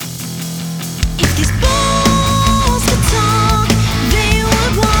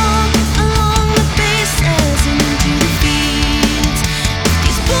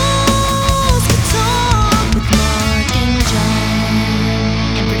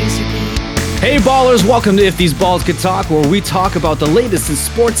Hey ballers, welcome to If These Balls Could Talk, where we talk about the latest in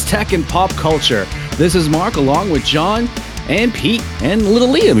sports, tech, and pop culture. This is Mark, along with John and Pete and little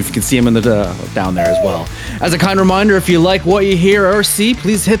Liam, if you can see him in the down there as well. As a kind reminder, if you like what you hear or see,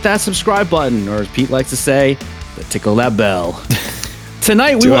 please hit that subscribe button, or as Pete likes to say, tickle that bell.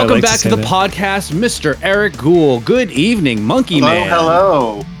 Tonight, we welcome back to the podcast, Mr. Erik Guhl. Good evening, Monkey Man.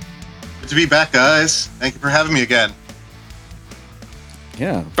 Hello. Good to be back, guys. Thank you for having me again.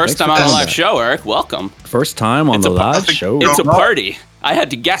 Yeah. First time on a live show, Erik. Welcome. First time on the live show. It's a party. I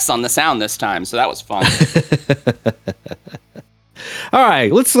had to guess on the sound this time, so that was fun. All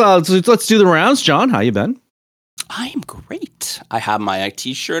right, let's do the rounds. John, how you been? I'm great. I have my IT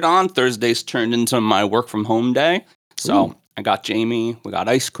shirt on. Thursday's turned into my work from home day. So I got Jamie. We got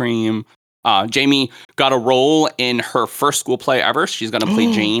ice cream. Jamie got a role in her first school play ever. She's going to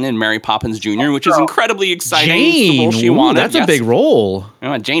play Jane in Mary Poppins Jr., which is incredibly exciting. Jane, it's the role she wanted. That's a big role.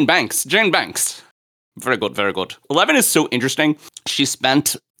 Jane Banks. Very good, very good. 11 is so interesting. She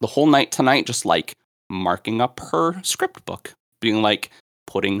spent the whole night tonight just like marking up her script book, being like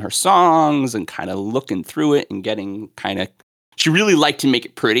putting her songs and kind of looking through it and getting kind of. She really liked to make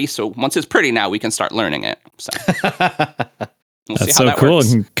it pretty. So once it's pretty now, we can start learning it. So. That's so cool.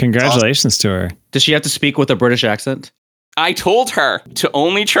 Congratulations to her. Does she have to speak with a British accent? I told her to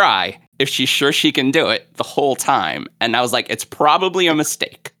only try if she's sure she can do it the whole time. And I was like, it's probably a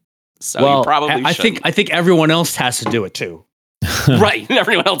mistake. So you probably shouldn't. I think everyone else has to do it too. Right.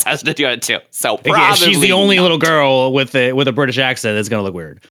 Everyone else has to do it too. So probably if she's the only little girl with a British accent, it's going to look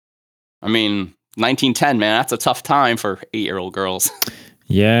weird. I mean, 1910, man, that's a tough time for 8-year-old girls.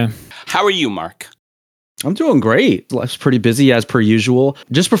 Yeah. How are you, Mark? I'm doing great. Life's pretty busy as per usual.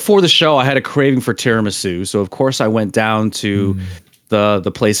 Just before the show, I had a craving for tiramisu. So, of course, I went down to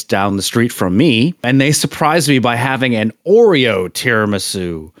the place down the street from me, and they surprised me by having an Oreo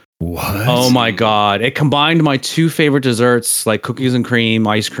tiramisu. What? Oh, my God. It combined my two favorite desserts, like cookies and cream,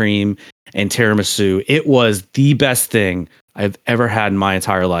 ice cream, and tiramisu. It was the best thing I've ever had in my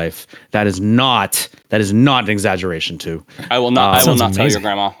entire life. That is not an exaggeration, too. I will not tell your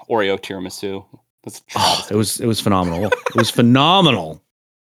grandma Oreo tiramisu. It was phenomenal. It was phenomenal.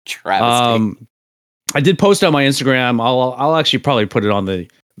 Travesty. I did post on my Instagram. I'll actually probably put it on the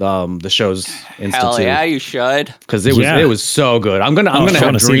show's Insta Hell too. Yeah, you should. Because it was so good. I'm gonna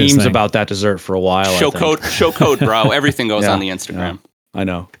have dreams about that dessert for a while. Show code, bro. Everything goes on the Instagram. Yeah, I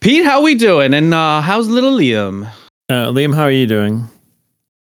know. Pete, how we doing? And how's little Liam? Liam, how are you doing?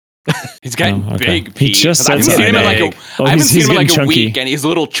 He's getting big, Pete. He just I haven't seen him in like a week, and he's a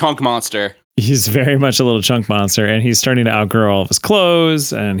little chunk monster. He's very much a little chunk monster, and he's starting to outgrow all of his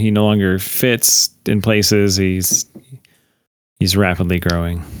clothes, and he no longer fits in places. He's rapidly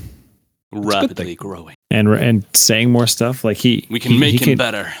growing. Rapidly growing. And saying more stuff. Like we can make him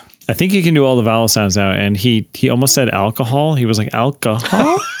better. I think he can do all the vowel sounds now, and he almost said alcohol. He was like,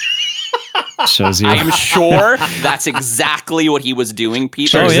 alcohol? Shows you. I'm sure that's exactly what he was doing,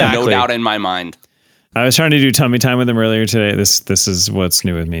 Pete. There's no doubt in my mind. I was trying to do tummy time with him earlier today. This is what's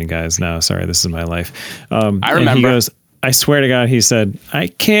new with me, guys. Now, sorry, this is my life. I remember. And he goes, I swear to God, he said, I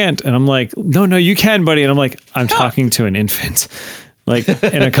can't. And I'm like, no, you can, buddy. And I'm like, I'm talking to an infant, like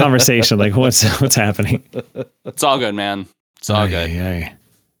in a conversation. Like, what's happening? It's all good, man. It's all good. Aye.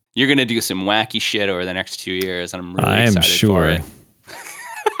 You're gonna do some wacky shit over the next 2 years, and I'm really excited for it.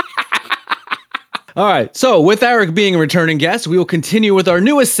 All right, so with Erik being a returning guest, we will continue with our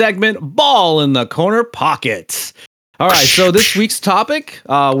newest segment, Ball in the Corner Pocket. All right, so this week's topic,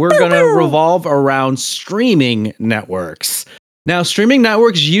 we're going to revolve around streaming networks. Now, streaming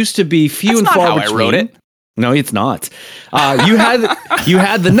networks used to be few and far between. I wrote it. No, it's not. You had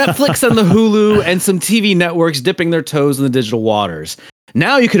the Netflix and the Hulu and some TV networks dipping their toes in the digital waters.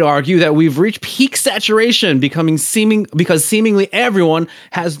 Now you could argue that we've reached peak saturation, because seemingly everyone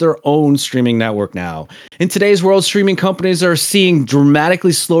has their own streaming network now. In today's world, streaming companies are seeing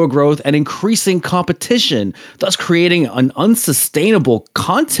dramatically slower growth and increasing competition, thus creating an unsustainable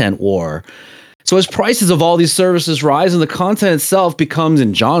content war. So as prices of all these services rise and the content itself becomes,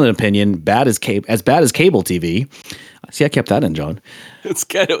 in John's opinion, bad as cable TV. See, I kept that in, John. It's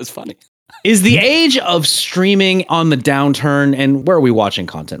good. It was funny. Is the age of streaming on the downturn, and where are we watching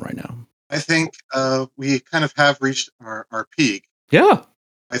content right now? I think we kind of have reached our peak. Yeah.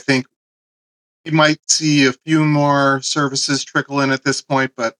 I think you might see a few more services trickle in at this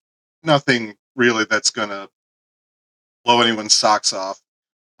point, but nothing really that's going to blow anyone's socks off.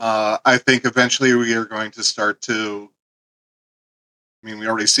 I think eventually we are going to start to, we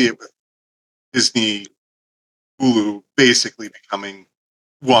already see it with Disney, Hulu basically becoming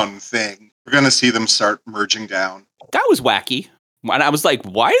one thing. We're going to see them start merging down. That was wacky. And I was like,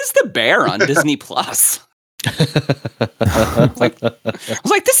 why is the bear on Disney Plus? I was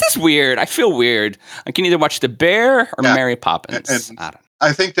like, this is weird. I feel weird. I can either watch The Bear or Mary Poppins. And I don't know.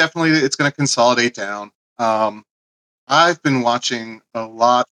 I think definitely it's going to consolidate down. I've been watching a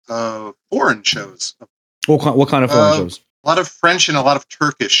lot of foreign shows. What kind of foreign shows? A lot of French and a lot of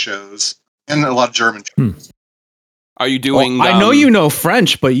Turkish shows, and a lot of German shows. Are you doing? I know you know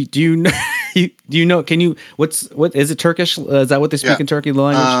French, but do you know? Do you know? Can you? What is it? Turkish? Is that what they speak in Turkey? The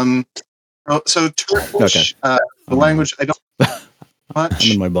language? So Turkish, the language I don't much.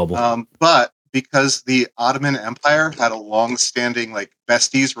 I'm in my bubble. But because the Ottoman Empire had a long-standing like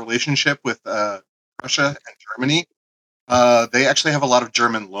besties relationship with Russia and Germany, they actually have a lot of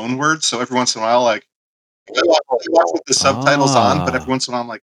German loanwords. So every once in a while, like I watch with the subtitles on, but every once in a while, I'm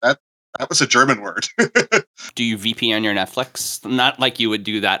like that was a German word. Do you VPN your Netflix? Not like you would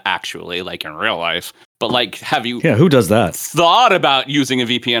do that actually, like in real life, but like, have you? Yeah, who does that? Thought about using a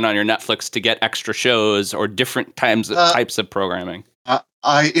VPN on your Netflix to get extra shows or different types of programming?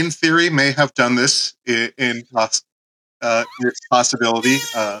 I, in theory, may have done this in possibility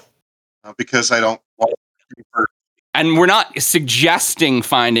because I don't want to. And we're not suggesting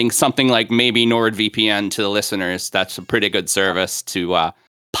finding something like maybe NordVPN to the listeners. That's a pretty good service to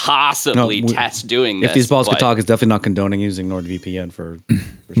possibly test doing this. If these balls could talk, is definitely not condoning using NordVPN for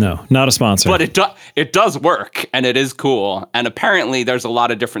No, not a sponsor. But it does work, and it is cool. And apparently, there's a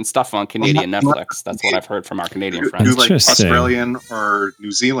lot of different stuff on Canadian Netflix. That's what I've heard from our Canadian friends. Do like Australian or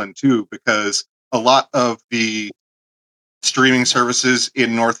New Zealand too, because a lot of the streaming services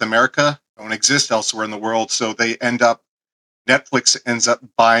in North America don't exist elsewhere in the world, so Netflix ends up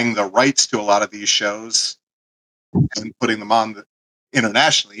buying the rights to a lot of these shows and putting them on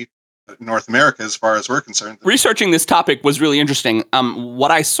internationally. North America, as far as we're concerned. Researching this topic was really interesting. What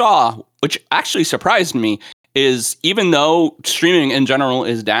I saw, which actually surprised me, is even though streaming in general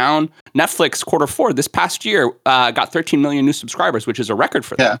is down, Netflix Q4 this past year got 13 million new subscribers, which is a record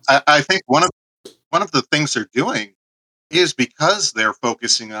for them. Yeah, I think one of the things they're doing is because they're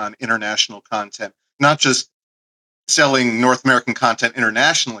focusing on international content, not just selling North American content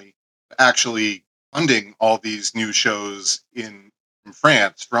internationally, but actually funding all these new shows from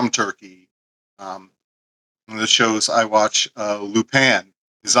France, from Turkey. One of the shows I watch, Lupin,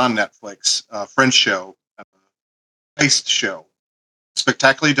 is on Netflix. French show, heist show,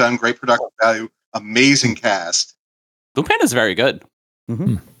 spectacularly done, great production value, amazing cast. Lupin is very good.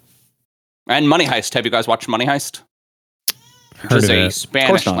 Mm-hmm. And Money Heist. Have you guys watched Money Heist? Which is a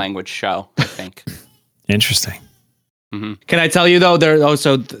Spanish language show, I think. Interesting. Mm-hmm. Can I tell you though? There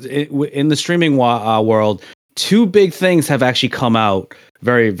also in the streaming world, two big things have actually come out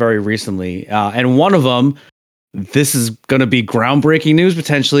very, very recently. And one of them, this is going to be groundbreaking news,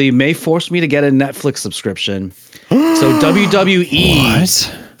 potentially, may force me to get a Netflix subscription. So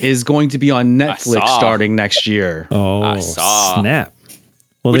WWE is going to be on Netflix starting next year. Oh, snap.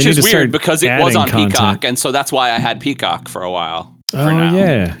 Well, which is weird because it was on Peacock. And so that's why I had Peacock for a while. Oh,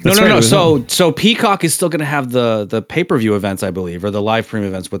 yeah. No. So Peacock is still going to have the pay-per-view events, I believe, or the live stream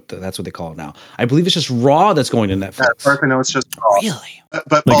events. That's what they call it now. I believe it's just Raw that's going to Netflix. I know it's just Raw. Really?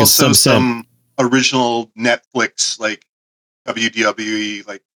 But like also some original Netflix, like WWE,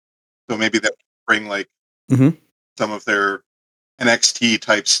 like, so maybe that bring like some of their NXT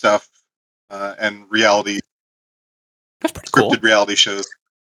type stuff and reality. That's pretty scripted cool. reality shows.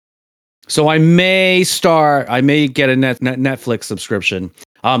 So I may get a Netflix subscription.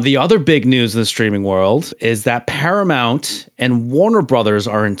 The other big news in the streaming world is that Paramount and Warner Brothers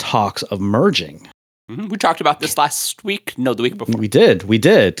are in talks of merging. Mm-hmm. We talked about this last week. No, the week before. We did.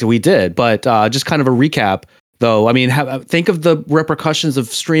 But just kind of a recap, though. I mean, think of the repercussions of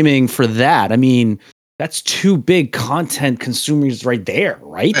streaming for that. I mean, that's two big content consumers right there,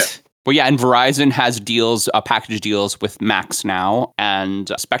 right? Yeah. Well, yeah, and Verizon has deals, package deals with Max now,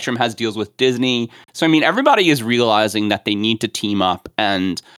 and Spectrum has deals with Disney. So, I mean, everybody is realizing that they need to team up.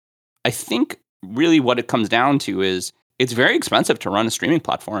 And I think really what it comes down to is it's very expensive to run a streaming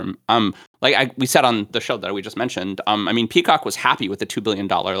platform. We said on the show that we just mentioned, I mean, Peacock was happy with the $2 billion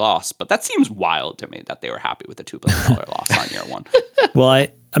loss, but that seems wild to me that they were happy with the $2 billion loss on year one. Well,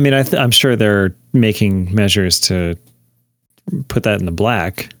 I'm sure they're making measures to put that in the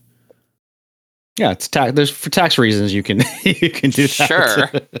black. Yeah, it's there's for tax reasons you can do that. Sure.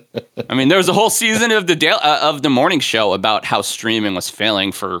 I mean, there was a whole season of the morning show about how streaming was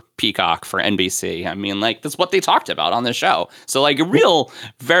failing for Peacock, for NBC. I mean, like, that's what they talked about on the show. So, like, a real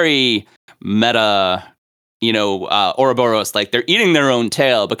very meta, Ouroboros, like, they're eating their own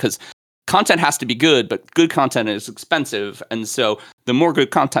tail because content has to be good, but good content is expensive. And so the more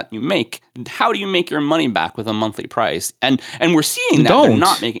good content you make, how do you make your money back with a monthly price? And we're seeing that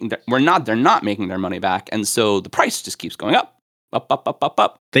they're not making their money back, and so the price just keeps going up.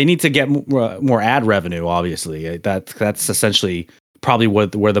 They need to get more ad revenue. Obviously, that's essentially probably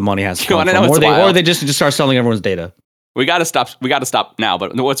where the money has to come from. Or they just start selling everyone's data. We got to stop now.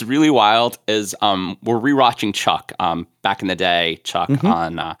 But what's really wild is we're rewatching Chuck. Back in the day, Chuck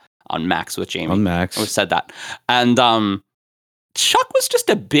on Max with Jamie. On Max, we said that, and Chuck was just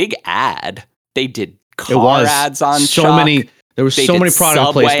a big ad. They did car ads on Chuck. There were so many product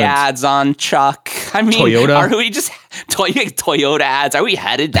Subway placements. ads on Chuck. I mean, Toyota. Are we just Toyota ads? Are we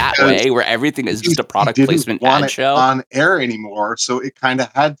headed that way where everything is just a product placement ad show? On air anymore, so it kind of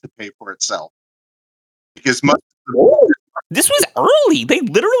had to pay for itself. Because this was early. They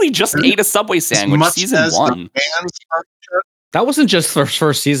literally just ate a Subway sandwich season 1. That wasn't just for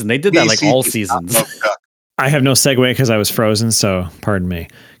first season. They did that like all seasons. I have no segue because I was frozen, so pardon me.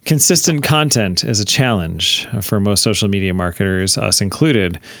 Consistent content is a challenge for most social media marketers, us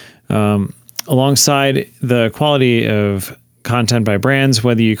included. Alongside the quality of content by brands,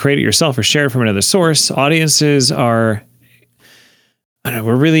 whether you create it yourself or share it from another source, audiences are,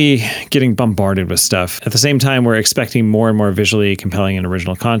 we're really getting bombarded with stuff. At the same time, we're expecting more and more visually compelling and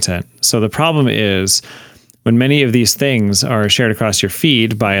original content. So the problem is when many of these things are shared across your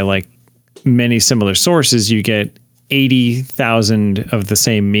feed by like many similar sources, you get 80,000 of the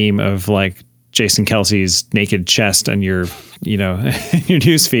same meme of like Jason Kelsey's naked chest on your, your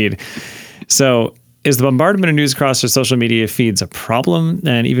news feed. So is the bombardment of news across our social media feeds a problem?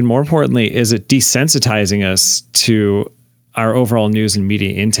 And even more importantly, is it desensitizing us to our overall news and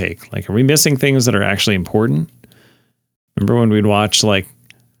media intake? Like, are we missing things that are actually important? Remember when we'd watch like,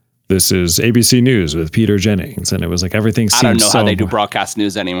 this is ABC News with Peter Jennings, and it was like everything seemed so... I don't know how they do broadcast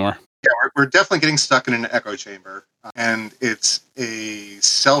news anymore. Yeah, we're definitely getting stuck in an echo chamber, and it's a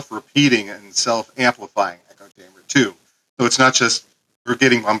self-repeating and self-amplifying echo chamber too. So it's not just we're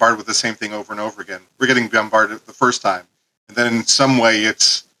getting bombarded with the same thing over and over again. We're getting bombarded the first time, and then in some way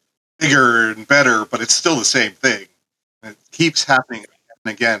it's bigger and better, but it's still the same thing. And it keeps happening again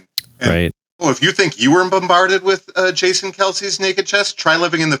and again. And, right. Oh, if you think you were bombarded with Jason Kelsey's naked chest, try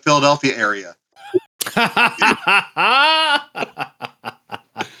living in the Philadelphia area.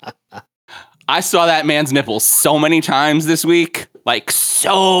 I saw that man's nipples so many times this week. Like,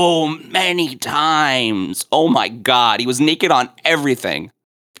 so many times. Oh my God. He was naked on everything.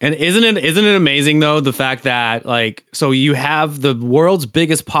 And isn't it amazing though, the fact that like, so you have the world's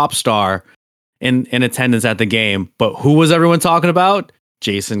biggest pop star in attendance at the game, but who was everyone talking about?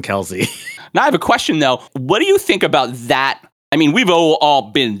 Jason Kelsey. Now I have a question though. What do you think about that? I mean, we've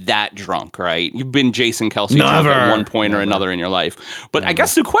all been that drunk, right? You've been Jason Kelsey drunk at one point or another in your life. But I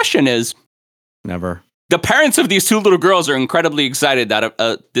guess the question is, never. The parents of these two little girls are incredibly excited that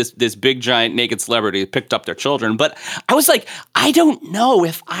this big giant naked celebrity picked up their children. But I was like, I don't know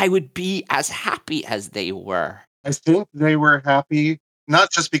if I would be as happy as they were. I think they were happy,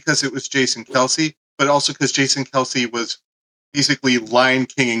 not just because it was Jason Kelsey, but also because Jason Kelsey was basically Lion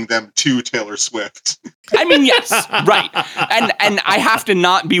Kinging them to Taylor Swift. I mean, yes, right. And I have to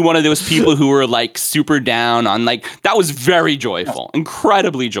not be one of those people who were like super down on like, that was very joyful,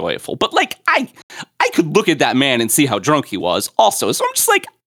 incredibly joyful. But like, I could look at that man and see how drunk he was also. So I'm just like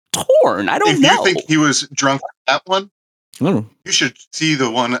torn. I don't know. If you think he was drunk at that one, you should see the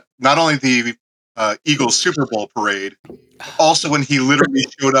one, not only the Eagles Super Bowl parade, also when he literally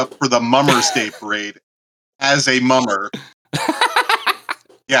showed up for the Mummers Day parade as a mummer.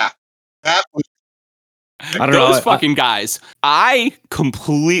 Yeah, that was. Those fucking guys. I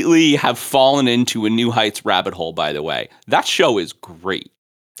completely have fallen into a New Heights rabbit hole, by the way. That show is great.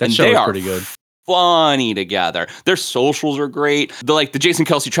 That show is pretty good. Funny together. Their socials are great. The Jason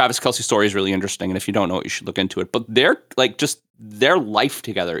Kelsey, Travis Kelsey story is really interesting. And if you don't know it, you should look into it. But their life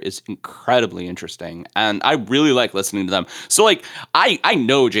together is incredibly interesting. And I really like listening to them. So like, I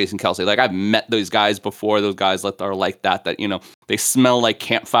know Jason Kelsey. Like I've met those guys before. Those guys that are like that, they smell like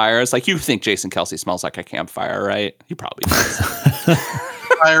campfires. Like you think Jason Kelsey smells like a campfire, right? He probably does.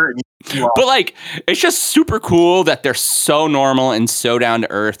 But like, it's just super cool that they're so normal and so down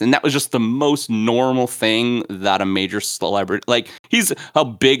to earth. And that was just the most normal thing that a major celebrity, like he's a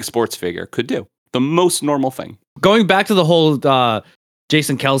big sports figure, could do. The most normal thing. Going back to the whole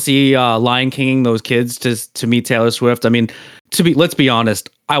Jason Kelsey Lion Kinging those kids to meet Taylor Swift. I mean, let's be honest,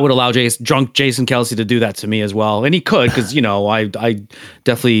 I would allow drunk Jason Kelsey to do that to me as well, and he could because I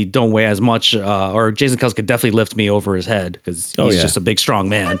definitely don't weigh as much, or Jason Kelsey could definitely lift me over his head because he's just a big strong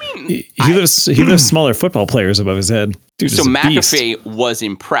man. I mean, he lifts smaller football players above his head. Dude, so McAfee was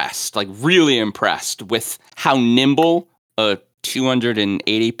impressed, like really impressed with how nimble a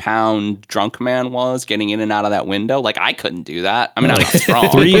 280-pound drunk man was getting in and out of that window. Like, I couldn't do that. I mean, I'm not strong.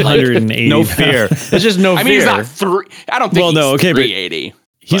 380. No fear. There's just no fear. I mean, he's not I don't think he's 380.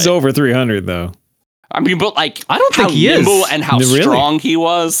 He's over 300 though. I mean, but like, I don't think he is. Nimble and how Really? strong he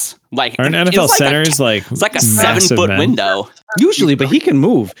was. Like, Aren't NFL centers like it's like a massive 7-foot men? window. Usually, but he can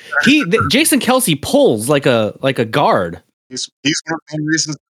move. Jason Kelsey pulls like a guard. He's one of the main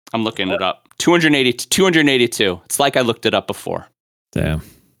reasons. I'm looking it up. 282. It's like I looked it up before. Damn.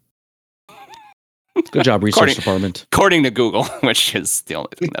 Good job, research department. According to Google, which is the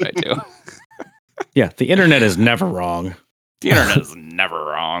only thing that I do. Yeah, the internet is never wrong. The internet is never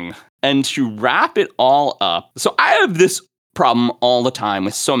wrong. And to wrap it all up, so I have this problem all the time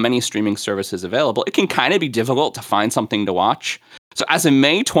with so many streaming services available. It can kind of be difficult to find something to watch. So as of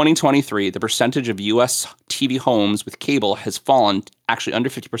May 2023, the percentage of US TV homes with cable has fallen actually under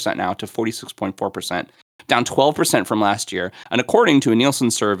 50% now to 46.4%, down 12% from last year. And according to a Nielsen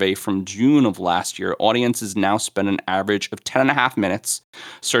survey from June of last year, audiences now spend an average of 10.5 minutes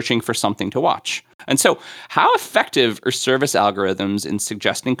searching for something to watch. And so, how effective are service algorithms in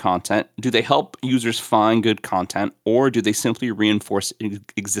suggesting content? Do they help users find good content, or do they simply reinforce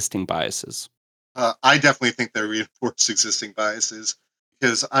existing biases? I definitely think they reinforce existing biases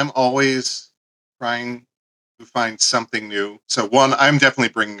because I'm always trying to find something new. So one, I'm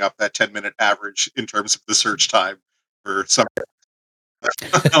definitely bringing up that 10-minute average in terms of the search time for something.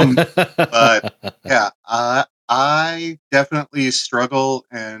 But yeah, I definitely struggle.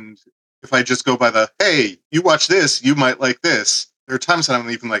 And if I just go by the, hey, you watch this, you might like this. There are times that I'm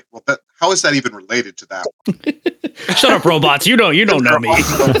even like, well, how is that even related to that? Shut up, robots. You don't know me.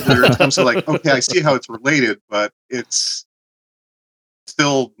 There are times like, okay, I see how it's related, but it's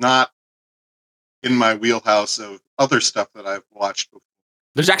still not in my wheelhouse of other stuff that I've watched before.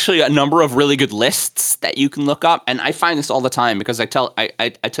 There's actually a number of really good lists that you can look up, and I find this all the time because I tell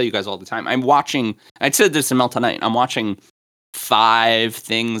you guys all the time. I'm watching. I said this to Mel tonight. I'm watching 5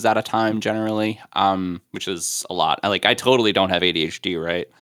 things at a time generally, which is a lot. I totally don't have ADHD, right?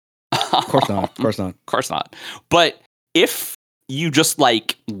 Of course not. Of course not. Of course not. But if you just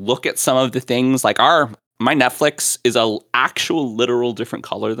like look at some of the things, like my Netflix is a actual literal different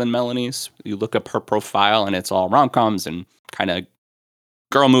color than Melanie's. You look up her profile and it's all rom-coms and kind of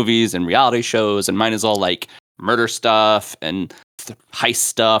girl movies and reality shows, and mine is all like murder stuff and heist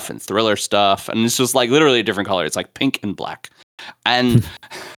stuff and thriller stuff, and it's just like literally a different color. It's like pink and black, and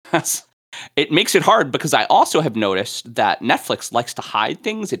it makes it hard because I also have noticed that Netflix likes to hide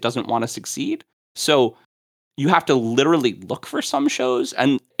things it doesn't want to succeed. So you have to literally look for some shows,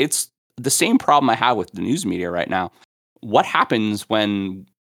 and it's the same problem I have with the news media right now. What happens when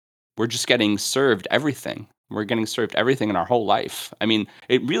we're just getting served everything? We're getting served everything in our whole life. I mean,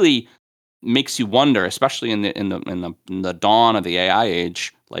 it really makes you wonder, especially in the dawn of the AI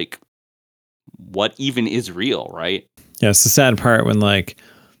age, like what even is real, right? Yeah, it's the sad part when like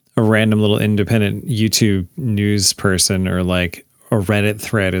a random little independent YouTube news person or like a Reddit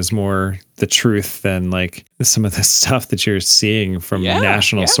thread is more the truth than like some of the stuff that you're seeing from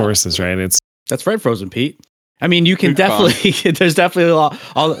national sources, right? That's right, Frozen Pete. I mean, you can definitely, there's definitely a lot.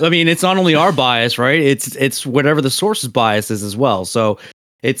 I mean, it's not only our bias, right? It's whatever the source's bias is as well. So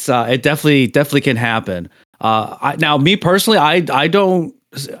it definitely can happen. Now, me personally, I don't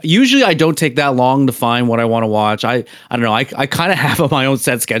take that long to find what I want to watch. I don't know. I kind of have my own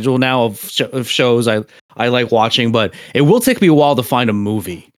set schedule now of shows I like watching, but it will take me a while to find a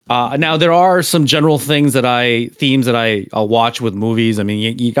movie. Now there are some general themes that I'll watch with movies. I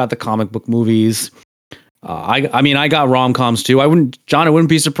mean, you got the comic book movies. I mean, I got rom-coms too. I wouldn't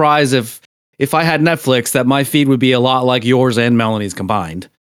be surprised if I had Netflix that my feed would be a lot like yours and Melanie's combined.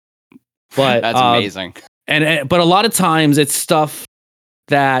 But that's amazing. But a lot of times it's stuff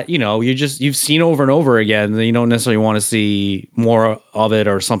that, you've seen over and over again. You don't necessarily want to see more of it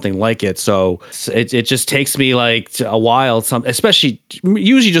or something like it. So it just takes me like a while. Especially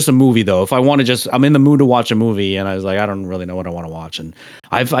usually just a movie though. If I want to I'm in the mood to watch a movie and I was like, I don't really know what I want to watch. And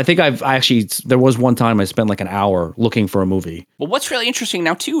there was one time I spent like an hour looking for a movie. Well, what's really interesting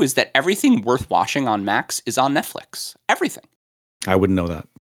now too is that everything worth watching on Max is on Netflix. Everything. I wouldn't know that.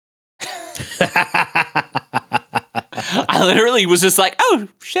 I literally was just like, oh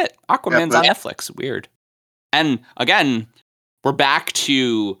shit, Aquaman's on Netflix. Weird. And again, we're back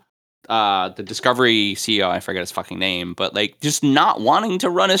to the Discovery CEO, I forget his fucking name, but like just not wanting to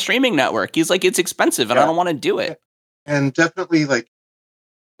run a streaming network. He's like, it's expensive and I don't want to do it. And definitely like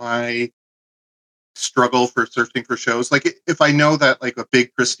my struggle for searching for shows. Like if I know that like a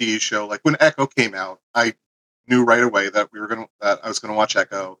big prestige show, like when Echo came out, I knew right away that I was gonna watch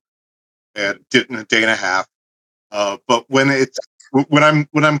Echo, and did it in a day and a half. But when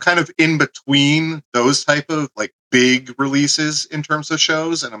I'm kind of in between those type of like big releases in terms of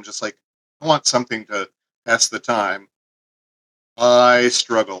shows, and I'm just like, I want something to pass the time, I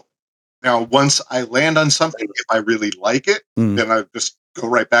struggle. Now, once I land on something, if I really like it, then I just go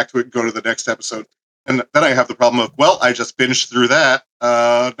right back to it, go to the next episode. And then I have the problem of, well, I just binged through that.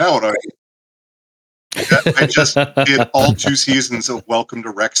 Now what do I do? I just did all 2 seasons of Welcome to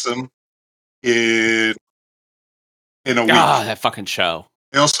Wrexham in a week. Ah, that fucking show.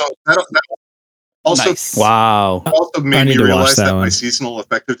 And that also Nice. Wow. also I made need me to watch realize that that my one. seasonal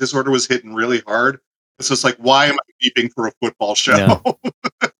affective disorder was hitting really hard. It's just like, why am I weeping for a football show? Yeah.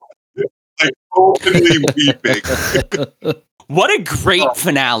 Like openly weeping. What a great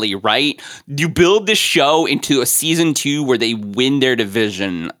finale, right? You build this show into a season 2 where they win their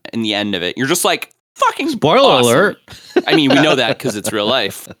division in the end of it. You're just like, fucking Spoiler awesome. alert. I mean, we know that because it's real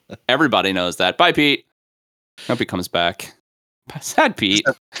life. Everybody knows that. Bye, Pete. Hope he comes back. Sad Pete.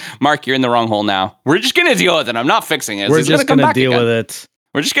 Mark, you're in the wrong hole now. We're just going to deal with it. I'm not fixing it. We're He's just come going to back deal again. with it.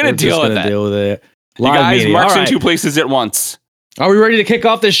 We're just going to deal with it. You Live guys, media. Mark's All in right. 2 places at once. Are we ready to kick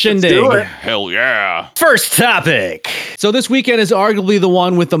off this shindig? do it. Hell yeah. First topic. So this weekend is arguably the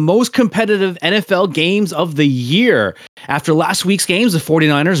one with the most competitive NFL games of the year. After last week's games, the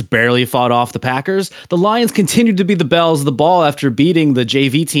 49ers barely fought off the Packers. The Lions continued to be the bells of the ball after beating the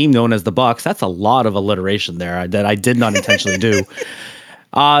JV team known as the Bucks. That's a lot of alliteration there that I did not intentionally do.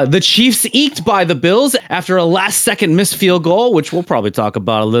 The Chiefs eked by the Bills after a last-second missed field goal, which we'll probably talk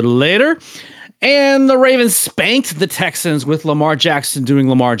about a little later. And the Ravens spanked the Texans with Lamar Jackson doing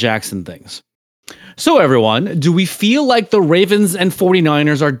Lamar Jackson things. So everyone, do we feel like the Ravens and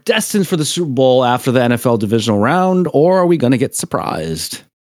 49ers are destined for the Super Bowl after the NFL Divisional Round, or are we going to get surprised?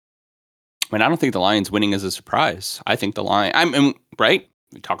 I mean, I don't think the Lions winning is a surprise. I think the Lions, right?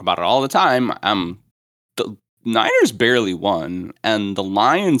 We talk about it all the time. The Niners barely won, and the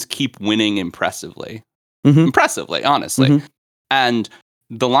Lions keep winning impressively. Impressively, honestly. And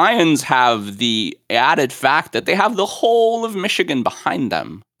the Lions have the added fact that they have the whole of Michigan behind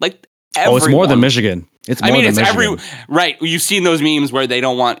them. Like, it's more than Michigan. It's more than Michigan. Right. You've seen those memes where they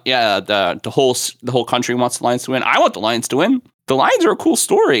don't want, the whole country wants the Lions to win. I want the Lions to win. The Lions are a cool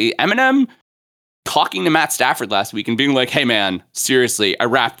story. Eminem talking to Matt Stafford last week and being like, hey man, seriously, I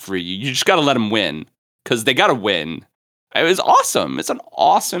rapped for you. You just got to let them win because they got to win. It was awesome. It's an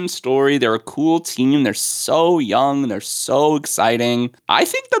awesome story. They're a cool team. They're so young. They're so exciting. I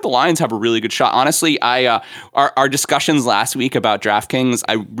think that the Lions have a really good shot. Honestly, our discussions last week about DraftKings,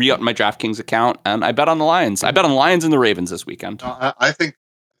 I re-upped my DraftKings account and I bet on the Lions. I bet on the Lions and the Ravens this weekend. I think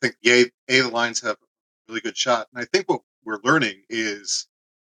the Lions have a really good shot. And I think what we're learning is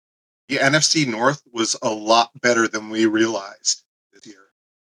the NFC North was a lot better than we realized this year.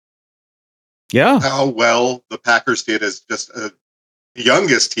 Yeah. How well the Packers did as just the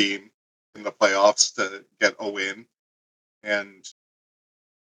youngest team in the playoffs to get a win. And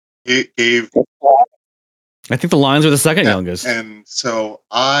it gave... I think the Lions are the second youngest. And so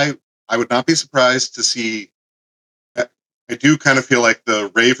I would not be surprised to see... I do kind of feel like the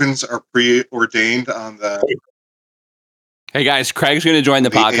Ravens are preordained on the... Hey guys, Craig's going to join the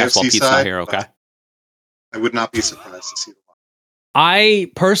podcast while Pete's not here, okay? I would not be surprised to see them.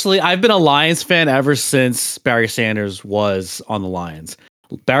 I've been a Lions fan ever since Barry Sanders was on the Lions.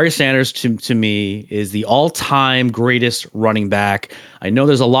 Barry Sanders, to me, is the all-time greatest running back. I know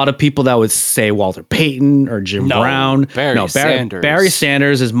there's a lot of people that would say Walter Payton or Jim Brown. Sanders. Barry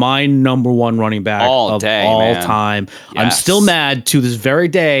Sanders is my number one running back all time. Yes. I'm still mad to this very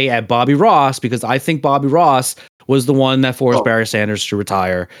day at Bobby Ross because I think Bobby Ross was the one that forced Barry Sanders to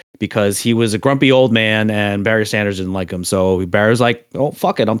retire because he was a grumpy old man and Barry Sanders didn't like him. So Barry's like, oh,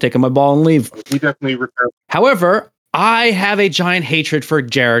 fuck it. I'm taking my ball and leave. We definitely repair. However, I have a giant hatred for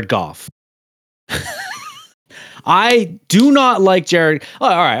Jared Goff. I do not like Jared. All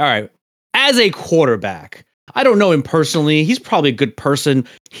right. As a quarterback, I don't know him personally. He's probably a good person.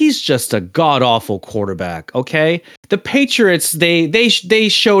 He's just a god-awful quarterback, okay? The Patriots, they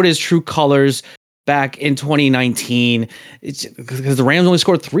showed his true colors back in 2019. It's because the Rams only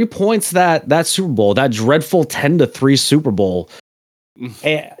scored 3 points that Super Bowl, that dreadful 10-3 Super Bowl.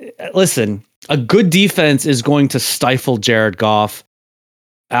 Listen, a good defense is going to stifle Jared Goff.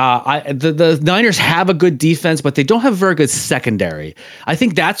 The Niners have a good defense, but they don't have a very good secondary. I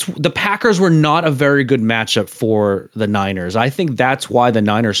think the Packers were not a very good matchup for the Niners. I think that's why the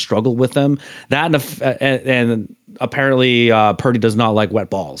Niners struggled with them. That and apparently Purdy does not like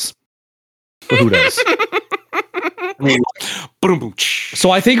wet balls. But who does? So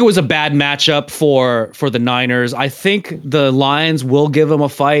I think it was a bad matchup for the Niners. I think the Lions will give them a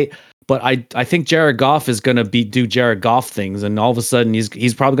fight. But I think Jared Goff is going to do Jared Goff things, and all of a sudden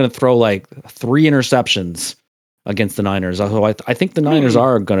he's probably going to throw like 3 interceptions against the Niners. So I think the Niners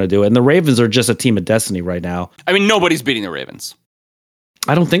are going to do it, and the Ravens are just a team of destiny right now. I mean, nobody's beating the Ravens.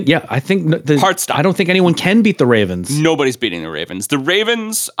 I don't think. Yeah, I think Hard stop. I don't think anyone can beat the Ravens. Nobody's beating the Ravens. The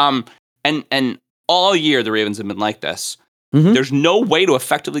Ravens, and all year the Ravens have been like this. Mm-hmm. There's no way to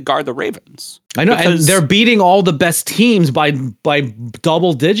effectively guard the Ravens. I know, and they're beating all the best teams by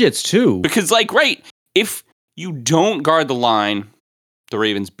double digits too. Because, like, right, if you don't guard the line, the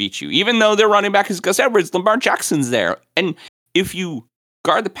Ravens beat you. Even though their running back is Gus Edwards, Lamar Jackson's there. And if you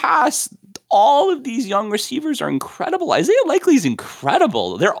guard the pass, all of these young receivers are incredible. Isaiah Likely's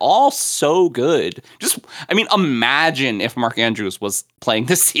incredible. They're all so good. Imagine if Mark Andrews was playing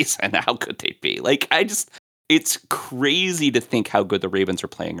this season. How good they'd be? It's crazy to think how good the Ravens are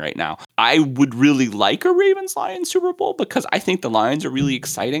playing right now. I would really like a Ravens-Lions Super Bowl because I think the Lions are really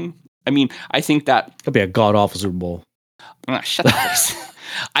exciting. I mean, I think that could be a god-awful Super Bowl. Shut up.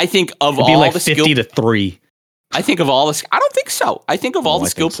 I think of It'd be all like the 50-3. I think of all the. I don't think so. I think of all the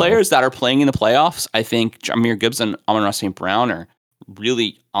skill players that are playing in the playoffs. I think Jahmyr Gibbs and Amon-Ra St. Brown are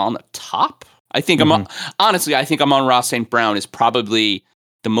really on the top. I think I think Amon-Ra St. Brown is probably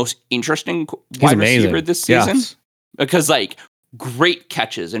the most interesting wide receiver this season because like great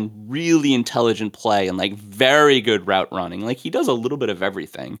catches and really intelligent play and like very good route running. Like he does a little bit of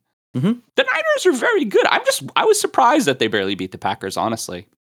everything. Mm-hmm. The Niners are very good. I was surprised that they barely beat the Packers, honestly.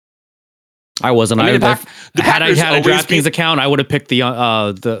 I wasn't. I mean, had I had a DraftKings account, I would have picked the.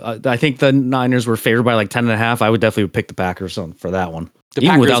 I think the Niners were favored by like 10.5. I would definitely pick the Packers for that one. The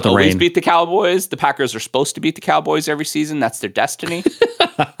even Packers without the always rain. beat the Cowboys. The Packers are supposed to beat the Cowboys every season. That's their destiny.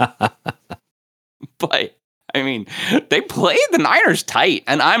 But I mean, they played the Niners tight,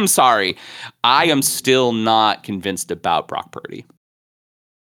 and I'm sorry, I am still not convinced about Brock Purdy.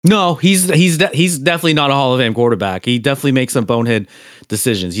 No, he's definitely not a Hall of Fame quarterback. He definitely makes some bonehead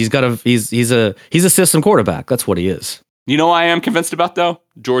decisions. He's a system quarterback. That's what he is. You know what I am convinced about though?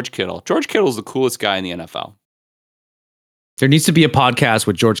 George Kittle. George Kittle is the coolest guy in the NFL. There needs to be a podcast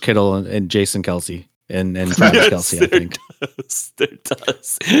with George Kittle and Jason Kelsey and Travis Kelsey. I think there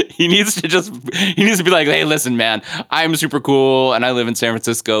does. He needs to be like, hey, listen, man, I'm super cool and I live in San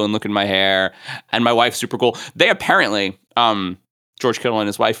Francisco and look at my hair and my wife's super cool. They apparently, George Kittle and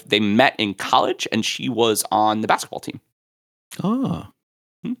his wife, they met in college and she was on the basketball team. Oh.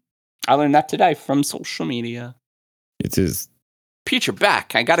 I learned that today from social media. It is. Pete, you're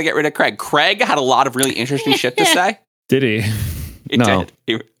back. I got to get rid of Craig. Craig had a lot of really interesting shit to say. Did he? He did.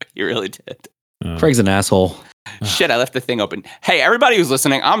 He really did. Craig's an asshole. Shit, I left the thing open. Hey, everybody who's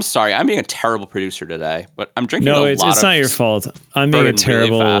listening, I'm sorry. I'm being a terrible producer today, but I'm drinking it's not your fault. I'm being a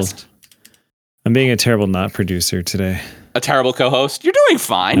terrible not producer today. A terrible co-host. You're doing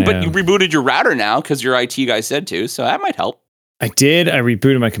fine, but you rebooted your router now because your IT guy said to, so that might help. I did. I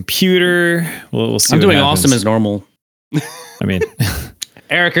rebooted my computer. We'll see. I'm doing awesome as normal. I mean,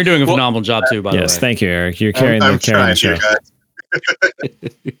 Eric, you're doing a phenomenal job too, by the way. Yes, thank you, Eric. You're carrying the show.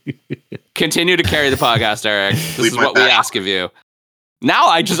 Continue to carry the podcast, Eric. This is what we ask of you. Now,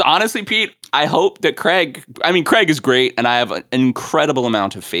 I just honestly, Pete, I hope that Craig is great, and I have an incredible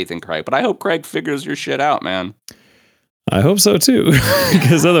amount of faith in Craig, but I hope Craig figures your shit out, man. I hope so too,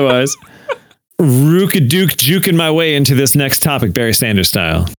 because otherwise, rook-a-dook juking my way into this next topic, Barry Sanders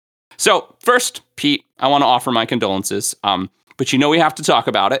style. So first, Pete, I want to offer my condolences, but we have to talk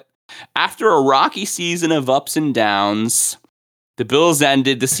about it. After a rocky season of ups and downs, the Bills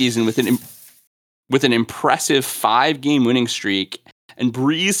ended the season with an impressive 5-game winning streak and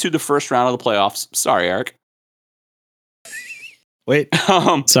breezed through the first round of the playoffs. Sorry, Eric. Wait.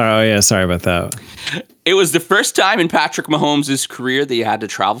 Sorry about that. It was the first time in Patrick Mahomes' career that he had to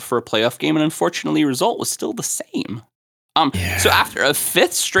travel for a playoff game, and unfortunately, the result was still the same. So after a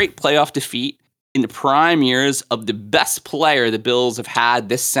 5th straight playoff defeat in the prime years of the best player the Bills have had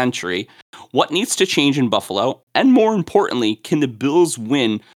this century, what needs to change in Buffalo? And more importantly, can the Bills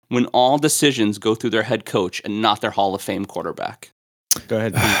win when all decisions go through their head coach and not their Hall of Fame quarterback? Go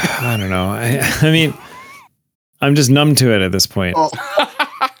ahead, Pete. I don't know. I mean, I'm just numb to it at this point. Oh.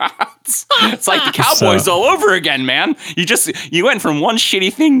 It's like the Cowboys all over again, man. You went from one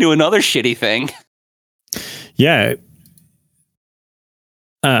shitty thing to another shitty thing. Yeah.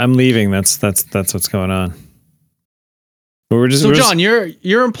 I'm leaving. That's what's going on. But John,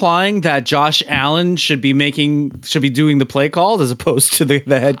 you're implying that Josh Allen should be doing the play calls as opposed to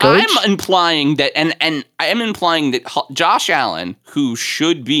the head coach? I'm implying that, and I am implying that Josh Allen, who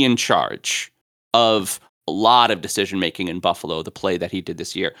should be in charge of a lot of decision making in Buffalo, the play that he did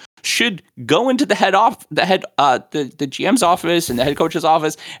this year, should go into the GM's office and the head coach's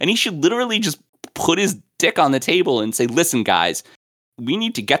office, and he should literally just put his dick on the table and say, listen, guys, we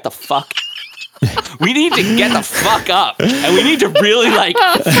need to get the fuck we need to get the fuck up, and we need to really like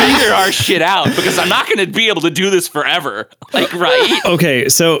figure our shit out, because I'm not going to be able to do this forever. Like, right? Okay,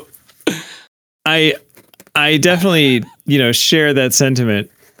 so I definitely, share that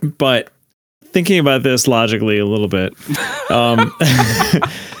sentiment, but thinking about this logically a little bit,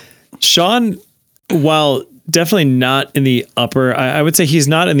 Sean, while definitely not in the upper, I would say he's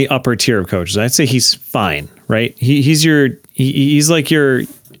not in the upper tier of coaches. I'd say he's fine, right? He's like your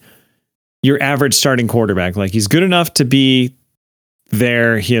average starting quarterback. Like, he's good enough to be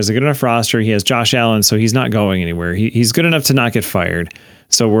there. He has a good enough roster. He has Josh Allen, so he's not going anywhere. He's good enough to not get fired.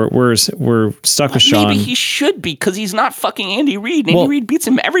 So we're stuck with Sean. Maybe he should be, because he's not fucking Andy Reid. Andy Reid beats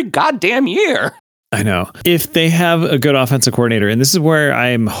him every goddamn year. I know. If they have a good offensive coordinator, and this is where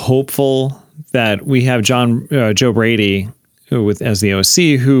I'm hopeful that we have Joe Brady as the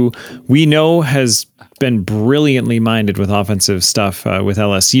OC, who we know has been brilliantly minded with offensive stuff with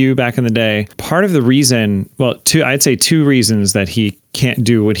LSU back in the day. Part of the reason, I'd say two reasons that he can't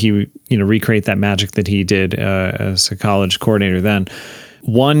do what he, recreate that magic that he did as a college coordinator then.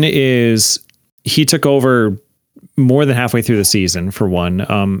 One is he took over more than halfway through the season, for one.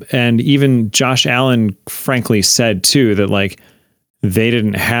 And even Josh Allen, frankly, said too that like they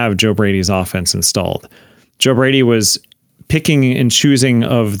didn't have Joe Brady's offense installed. Joe Brady was picking and choosing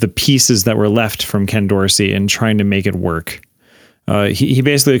of the pieces that were left from Ken Dorsey and trying to make it work. He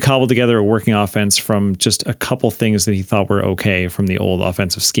basically cobbled together a working offense from just a couple things that he thought were okay from the old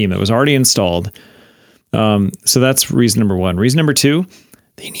offensive scheme that was already installed. So that's reason number one. Reason number two,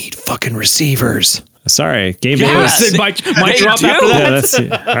 they need fucking receivers. Sorry, Gabe Davis. Might drop after that. Yeah, that's all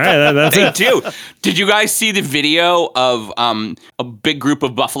right. That's They it. do. Did you guys see the video of a big group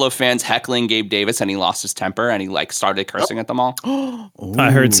of Buffalo fans heckling Gabe Davis, and he lost his temper and he like started cursing at them all?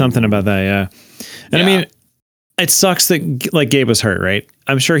 I heard something about that. Yeah, and I mean, it sucks that like Gabe was hurt, right?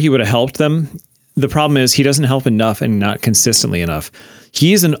 I'm sure he would have helped them. The problem is he doesn't help enough and not consistently enough.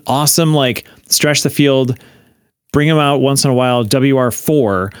 He's an awesome like stretch the field, bring him out once in a while,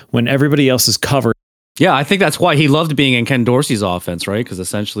 WR4 when everybody else is covered. Yeah, I think that's why he loved being in Ken Dorsey's offense, right? Because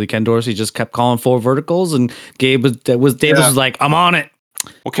essentially Ken Dorsey just kept calling four verticals, and Davis was like, "I'm on it."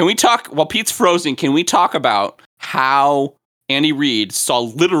 Well, can we talk? While Pete's frozen, can we talk about how Andy Reid saw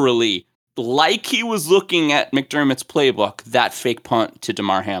literally, like he was looking at McDermott's playbook, that fake punt to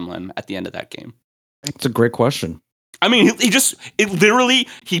Damar Hamlin at the end of that game? It's a great question. I mean,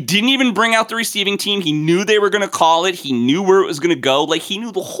 he didn't even bring out the receiving team. He knew they were going to call it. He knew where it was going to go. Like, he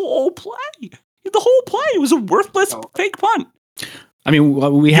knew the whole play. The whole play. It was a worthless fake punt. I mean,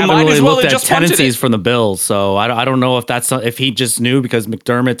 we haven't really looked at just tendencies from the Bills, so I don't know if he just knew because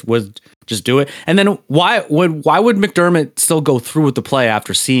McDermott would just do it. And then why would McDermott still go through with the play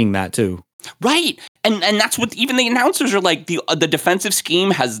after seeing that too? Right. And that's what even the announcers are like. The defensive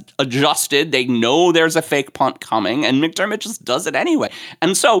scheme has adjusted. They know there's a fake punt coming, and McDermott just does it anyway.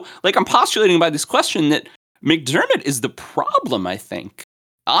 And so, like, I'm postulating by this question that McDermott is the problem, I think.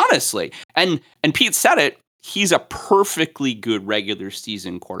 Honestly. And Pete said it, he's a perfectly good regular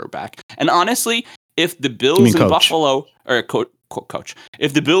season quarterback. And honestly, if the Bills and Buffalo, or coach,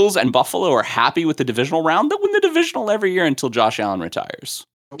 if the Bills and Buffalo are happy with the divisional round, they'll win the divisional every year until Josh Allen retires.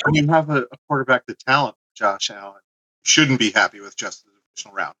 When you have a quarterback the talent of Josh Allen, you shouldn't be happy with just the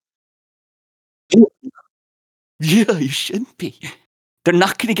divisional round. Yeah, you shouldn't be. They're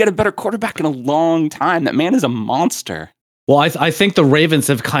not going to get a better quarterback in a long time. That man is a monster. Well, I think the Ravens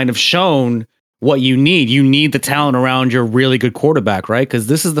have kind of shown what you need. You need the talent around your really good quarterback, right? Because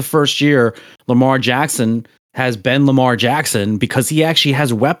this is the first year Lamar Jackson has been Lamar Jackson because he actually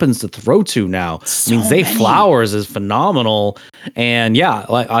has weapons to throw to now. So I mean, Zay Flowers is phenomenal. And yeah,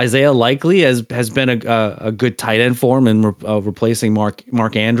 like Isaiah Likely has been a good tight end for him and replacing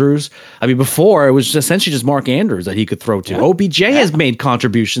Mark Andrews. I mean, before it was essentially just Mark Andrews that he could throw to. Yeah. OBJ has made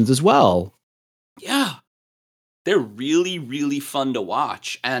contributions as well. Yeah. They're really, really fun to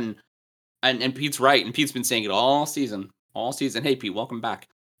watch. And Pete's right. And Pete's been saying it all season. Hey, Pete, welcome back.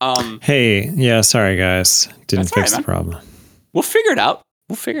 Hey, yeah, sorry guys, didn't fix the problem. We'll figure it out.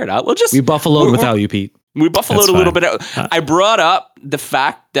 We'll just we buffaloed without you, Pete. We buffaloed a little bit. I brought up the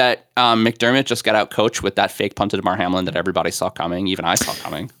fact that McDermott just got out coached with that fake punt to Damar Hamlin that everybody saw coming. Even I saw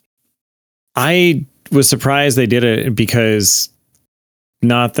coming. I was surprised they did it because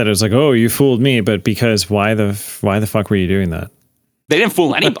not that it was like, oh, you fooled me, but because why the fuck were you doing that? They didn't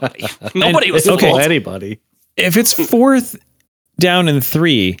fool anybody. Nobody was fooling anybody. If it's fourth down and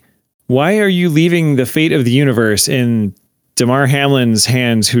 3, Why are you leaving the fate of the universe in DeMar Hamlin's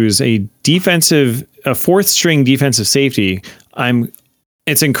hands, who's a fourth string defensive safety?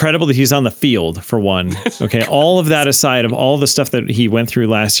 It's incredible that he's on the field, for one. Okay, all of that aside, of all the stuff that he went through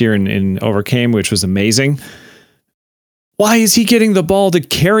last year and overcame, which was amazing. Why is he getting the ball to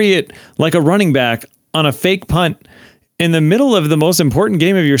carry it like a running back on a fake punt in the middle of the most important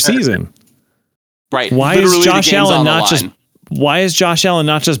game of your season? Right. Why is Josh Allen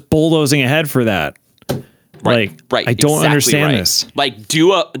not just bulldozing ahead for that? Right. I don't understand this. Like, do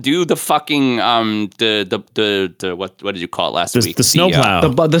the fucking the what did you call it last week? The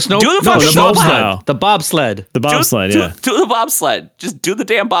snowplow. The snow. Do the fucking snowplow. The bobsled. The bobsled. Do the bobsled. Just do the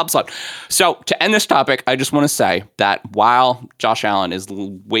damn bobsled. So to end this topic, I just want to say that while Josh Allen is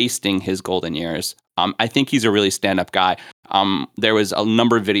wasting his golden years, I think he's a really stand-up guy. There was a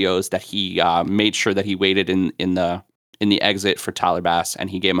number of videos that he made sure that he waited in the exit for Tyler Bass,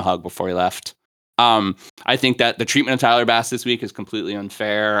 and he gave him a hug before he left. I think that the treatment of Tyler Bass this week is completely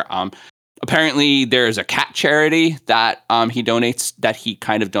unfair. Apparently, there's a cat charity that he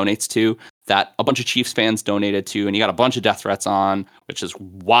kind of donates to, that a bunch of Chiefs fans donated to, and he got a bunch of death threats on, which is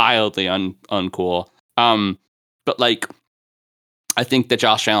wildly uncool. But like, I think that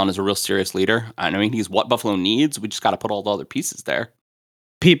Josh Allen is a real serious leader. I mean, he's what Buffalo needs. We just got to put all the other pieces there.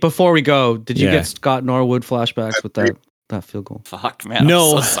 Pete, before we go, did you get Scott Norwood flashbacks with that field goal? Fuck, man.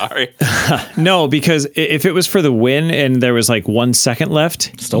 No. I'm so sorry. No, because if it was for the win and there was like 1 second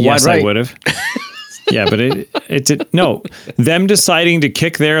left, still yes, wide right. I would have. Yeah, but it did. No, them deciding to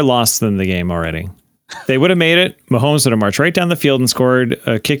kick there lost them the game already. They would have made it. Mahomes would have marched right down the field and scored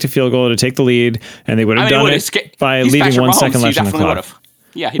a kick to field goal to take the lead, and they would have done it by leaving 1 second left in the clock.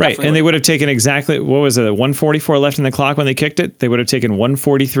 Yeah, right, and they would have taken exactly, what was it, 144 left in the clock when they kicked it? They would have taken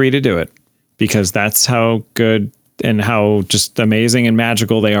 143 to do it, because that's how good and how just amazing and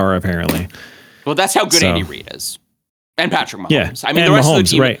magical they are, apparently. Well, that's how good Andy Reid is. And Patrick Mahomes. Yeah, I mean, the rest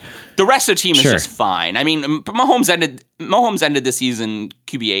of the team is just fine. I mean, Mahomes ended the season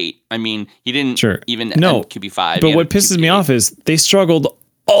QB8. I mean, he didn't even end QB5. But what pisses me off is they struggled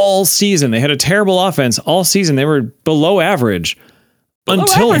all season. They had a terrible offense all season. They were below average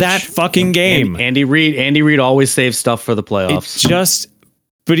until that fucking game. Andy Reid always saves stuff for the playoffs.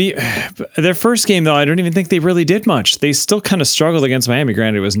 But their first game, though, I don't even think they really did much. They still kind of struggled against Miami.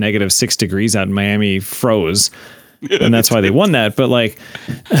 Granted, it was -6 degrees out in Miami, froze. And that's why they won that. But like,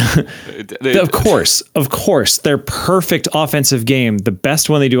 of course, their perfect offensive game, the best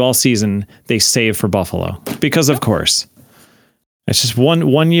one they do all season, they save for Buffalo. Because of course. It's just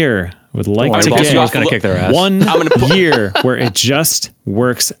one year. Would like to get kick their ass. 1 year where it just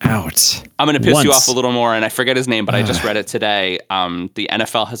works out. I'm going to piss you off a little more, and I forget his name, but I just read it today. The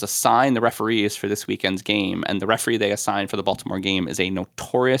NFL has assigned the referees for this weekend's game, and the referee they assigned for the Baltimore game is a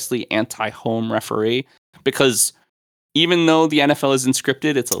notoriously anti-home referee, because even though the NFL isn't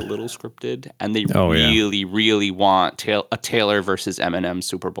scripted, it's a little scripted, and they really want a Taylor versus Eminem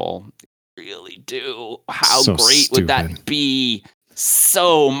Super Bowl. They really do. How great would that be?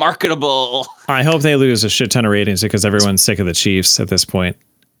 So marketable. I hope they lose a shit ton of ratings because everyone's sick of the Chiefs at this point.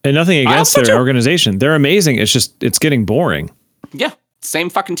 And nothing against their organization. They're amazing. It's just, it's getting boring. Yeah. Same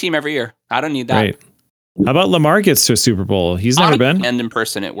fucking team every year. I don't need that. Right. How about Lamar gets to a Super Bowl? He's never been. And in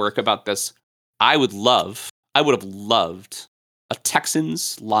person at work about this. I would have loved a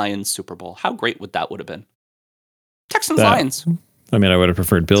Texans-Lions Super Bowl. How great would that would have been? Texans-Lions. I mean, I would have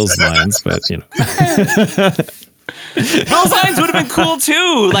preferred Bills-Lions, but you know. Bills Lions would have been cool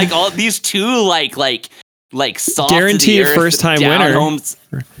too. Like all these two, like soft guaranteed first time winner,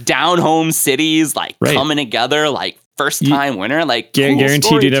 down home cities, like coming together, like first time winner, like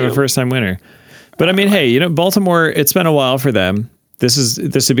guaranteed you'd have a first time winner. But I mean, hey, you know, Baltimore. It's been a while for them. This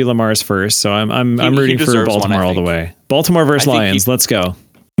would be Lamar's first, so I'm rooting for Baltimore all the way. Baltimore versus Lions. Let's go.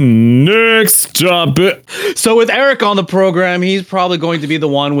 Next topic. So with Erik on the program, he's probably going to be the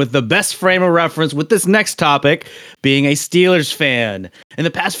one with the best frame of reference with this next topic, being a Steelers fan. In the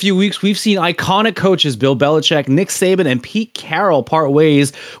past few weeks, we've seen iconic coaches Bill Belichick, Nick Saban, and Pete Carroll part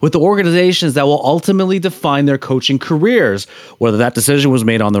ways with the organizations that will ultimately define their coaching careers, whether that decision was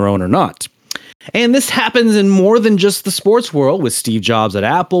made on their own or not. And this happens in more than just the sports world, with Steve Jobs at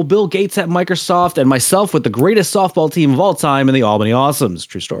Apple, Bill Gates at Microsoft, and myself with the greatest softball team of all time in the Albany Awesomes.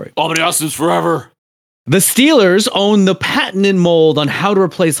 True story. Albany Awesomes forever. The Steelers own the patented mold on how to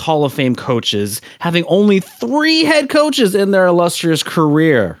replace Hall of Fame coaches, having only 3 head coaches in their illustrious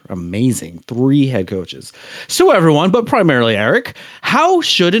career. Amazing. 3 head coaches. So everyone, but primarily Erik, how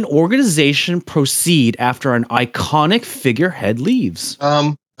should an organization proceed after an iconic figurehead leaves?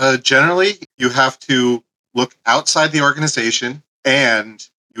 Generally, you have to look outside the organization and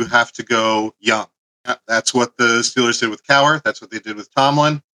you have to go young. That's what the Steelers did with Cowher. That's what they did with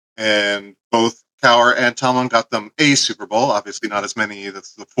Tomlin. And both Cowher and Tomlin got them a Super Bowl. Obviously not as many,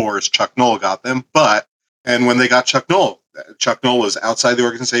 that's the 4 as Chuck Noll got them. And when they got Chuck Noll was outside the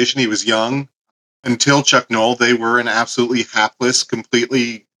organization. He was young. Until Chuck Noll, they were an absolutely hapless,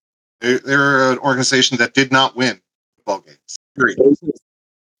 completely... They're an organization that did not win football games. Period.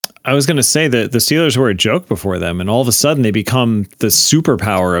 I was going to say that the Steelers were a joke before them, and all of a sudden they become the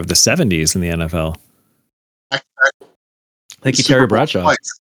superpower of the 70s in the NFL. Thank you, Terry Bradshaw.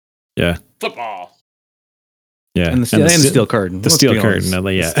 Yeah. Football. Yeah. And the steel curtain. The steel curtain.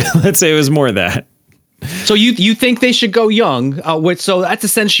 Yeah. Let's say it was more of that. So you think they should go young? So that's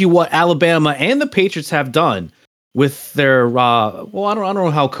essentially what Alabama and the Patriots have done with their. I don't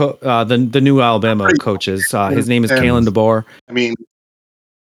know how the new Alabama coach is. His name is Kalen DeBoer. I mean,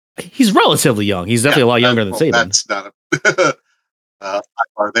 he's relatively young. He's definitely a lot younger than Saban. That's not a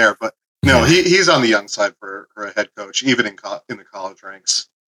far there, but no, he's on the young side for a head coach, even in the college ranks.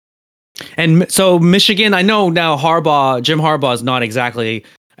 And so Michigan, I know now Jim Harbaugh is not exactly,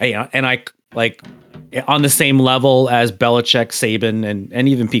 on the same level as Belichick, Saban, and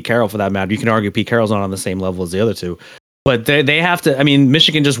even Pete Carroll for that matter. You can argue Pete Carroll's not on the same level as the other two, but they have to. I mean,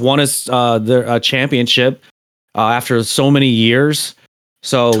 Michigan just won their championship after so many years,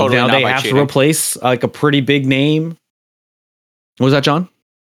 so totally now they have to replace like a pretty big name. What was that, John?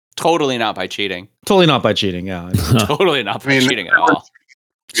 Totally not by cheating. Totally not by cheating. Yeah, totally not by cheating at all.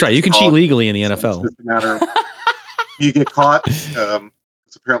 That's right. You can cheat legally in the NFL. It's just a matter of you get caught.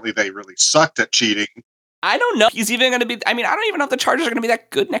 Apparently, they really sucked at cheating. I don't know. He's even going to be. I mean, I don't even know if the Chargers are going to be that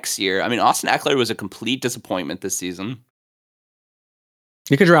good next year. I mean, Austin Eckler was a complete disappointment this season.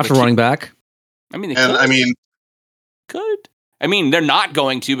 You could draft a running back. I mean, could. I mean, they're not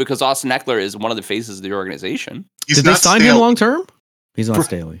going to because Austin Eckler is one of the faces of the organization. Did they sign him long term? He's not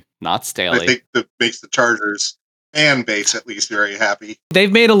Staley. Not Staley. I think that makes the Chargers fan base at least very happy.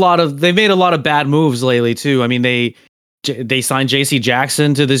 They've made a lot of bad moves lately too. I mean, they signed J.C.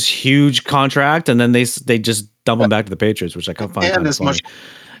 Jackson to this huge contract, and then they just dump him back to the Patriots, which I find kind of funny.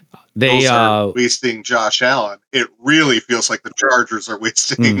 They are wasting Josh Allen. It really feels like the Chargers are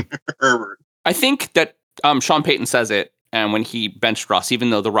wasting Herbert. I think that Sean Payton says it, and when he benched Russ, even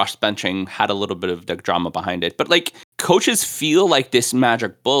though the Russ benching had a little bit of the drama behind it, but like coaches feel like this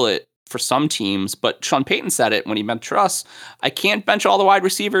magic bullet for some teams, but Sean Payton said it when he benched Russ. I can't bench all the wide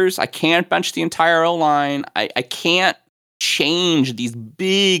receivers. I can't bench the entire O-line. I can't change these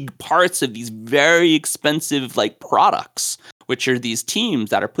big parts of these very expensive like products, which are these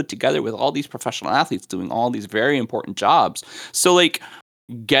teams that are put together with all these professional athletes doing all these very important jobs. So like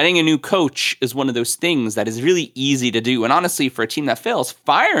getting a new coach is one of those things that is really easy to do. And honestly, for a team that fails,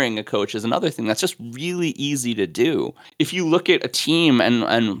 firing a coach is another thing that's just really easy to do. If you look at a team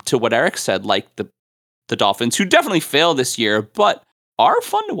and to what Erik said, like the Dolphins, who definitely failed this year, but are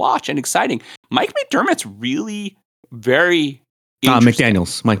fun to watch and exciting. Mike McDermott's really very interesting.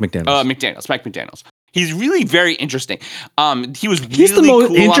 Mike McDaniels. He's really very interesting. He was really he's the most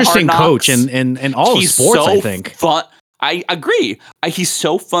cool interesting coach in all of sports, I think. Fun. I agree. He's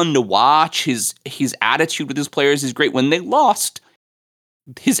so fun to watch. His attitude with his players is great. When they lost,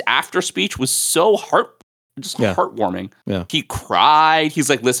 his after speech was so heartwarming. Yeah. He cried.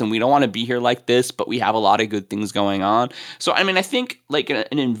 He's like, listen, we don't want to be here like this, but we have a lot of good things going on. So, I mean, I think like an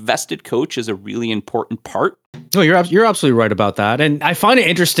invested coach is a really important part. No, you're absolutely right about that. And I find it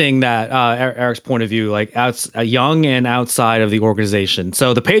interesting that Erik's point of view, like young and outside of the organization.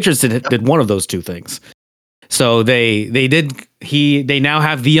 So the Patriots did one of those two things. So they now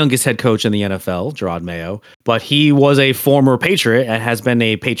have the youngest head coach in the NFL, Gerard Mayo, but he was a former Patriot and has been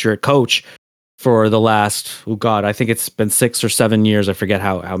a Patriot coach for the last, I think it's been 6 or 7 years. I forget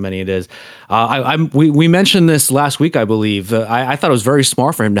how many it is. We mentioned this last week, I believe. I thought it was very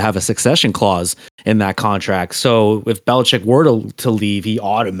smart for him to have a succession clause in that contract. So if Belichick were to leave, he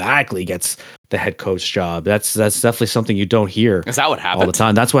automatically gets the head coach job. That's definitely something you don't hear. Is that what happened? All the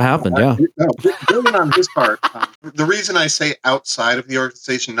time. That's what happened. Yeah. Building on his part, the reason I say outside of the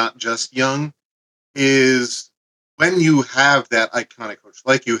organization, not just young, is when you have that iconic coach,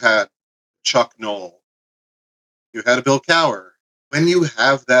 like you had Chuck Noll, you had a Bill Cowher. When you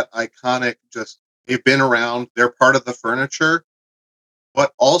have that iconic, they've been around, they're part of the furniture.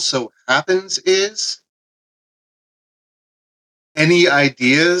 What also happens is any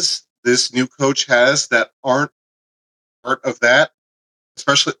ideas this new coach has that aren't part of that,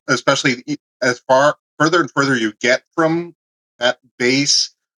 especially as further and further you get from that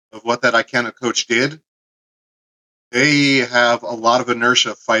base of what that iconic coach did, they have a lot of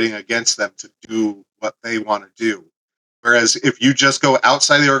inertia fighting against them to do what they want to do. Whereas if you just go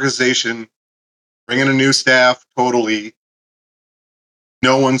outside the organization, bring in a new staff, totally,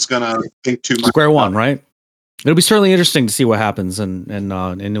 no one's gonna think too much. Square one, right? It'll be certainly interesting to see what happens in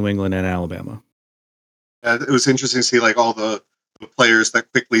New England and Alabama. It was interesting to see like all the players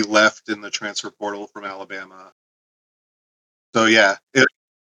that quickly left in the transfer portal from Alabama. So yeah,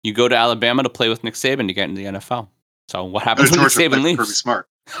 you go to Alabama to play with Nick Saban to get into the NFL. So what happens when Nick Saban leaves? Kirby Smart.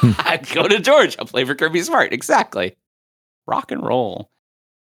 Go to Georgia, play for Kirby Smart. Exactly. Rock and roll.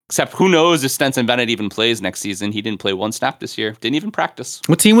 Except who knows if Stetson Bennett even plays next season. He didn't play one snap this year. Didn't even practice.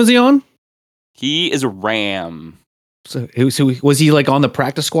 What team was he on? He is a Ram. So was he like on the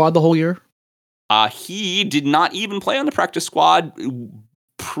practice squad the whole year? He did not even play on the practice squad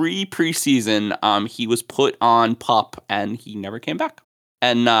preseason. He was put on PUP and he never came back.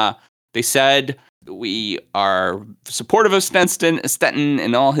 And they said, we are supportive of Stenton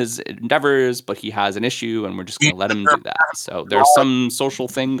and all his endeavors, but he has an issue and we're just going to let him do that. So there's some social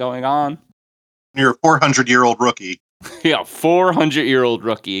thing going on. You're a 400-year-old rookie. Yeah, 400-year-old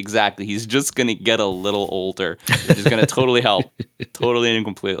rookie. Exactly. He's just going to get a little older, which is going to totally help. Totally and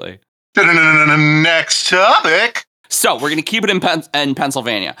completely. Next topic. So we're going to keep it in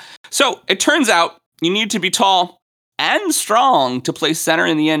Pennsylvania. So it turns out you need to be tall and strong to play center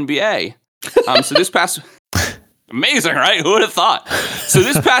in the NBA. So this past... Amazing, right? Who would have thought? So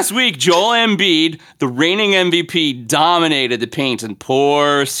this past week, Joel Embiid, the reigning MVP, dominated the paint, and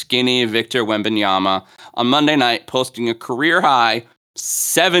poor, skinny Victor Wembanyama on Monday night, posting a career-high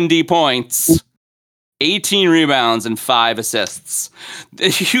 70 points, 18 rebounds, and 5 assists. The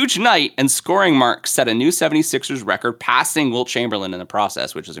huge night and scoring mark set a new 76ers record, passing Wilt Chamberlain in the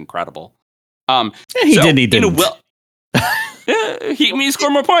process, which is incredible. He didn't. He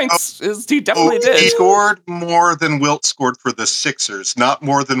scored more points. He definitely did. He scored more than Wilt scored for the Sixers, not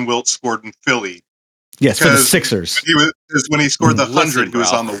more than Wilt scored in Philly. Yes, for the Sixers. When he scored the 100, he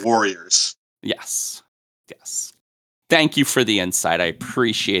was on the Warriors. Yes. Thank you for the insight. I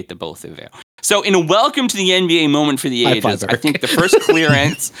appreciate the both of you. So, in a welcome to the NBA moment for the ages, I think the first clear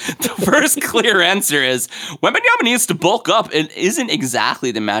answer is Wembanyama needs to bulk up. It isn't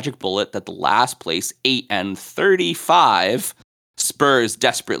exactly the magic bullet that the last place 8-35 Spurs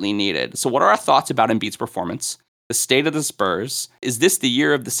desperately needed. So, what are our thoughts about Embiid's performance? The state of the Spurs? Is this the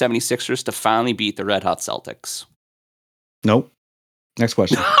year of the 76ers to finally beat the Red Hot Celtics? Nope. Next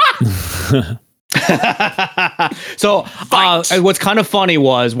question. So what's kind of funny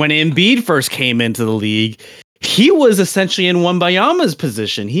was when Embiid first came into the league, he was essentially in Wembanyama's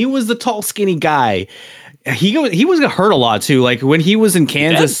position. He was the tall, skinny guy. He was gonna hurt a lot too. Like when he was in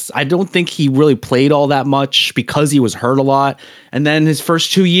Kansas, I don't think he really played all that much because he was hurt a lot. And then his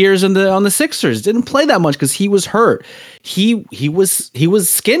first 2 years on the Sixers didn't play that much because he was hurt. He was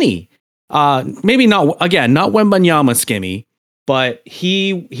skinny. Maybe not Wembanyama skinny. But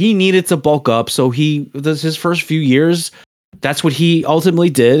he needed to bulk up, so his first few years, that's what he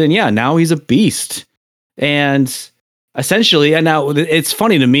ultimately did, and yeah, now he's a beast. And essentially, and now it's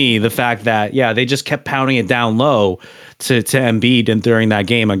funny to me the fact that they just kept pounding it down low to Embiid, and during that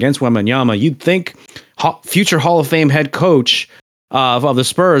game against Wembanyama, you'd think future Hall of Fame head coach of the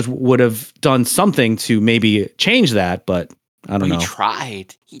Spurs would have done something to maybe change that, but. I don't know. He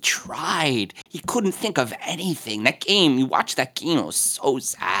tried. He couldn't think of anything. That game, you watch that game, it was so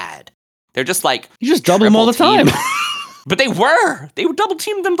sad. They're just like... You just double them all the time. But they were double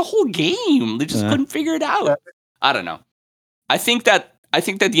teamed them the whole game. They just couldn't figure it out. I don't know. I think that the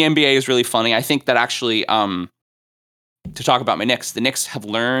NBA is really funny. I think that actually, to talk about my Knicks, the Knicks have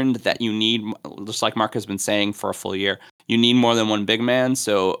learned that you need, just like Mark has been saying for a full year, you need more than one big man.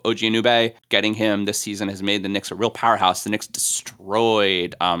 So OG Anunoby, getting him this season has made the Knicks a real powerhouse. The Knicks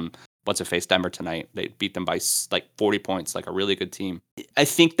destroyed what's-it-face Denver tonight. They beat them by like 40 points, like a really good team. I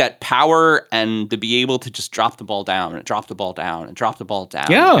think that power and to be able to just drop the ball down and drop the ball down and drop the ball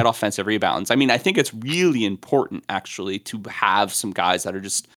down, and get offensive rebounds. I mean, I think it's really important actually to have some guys that are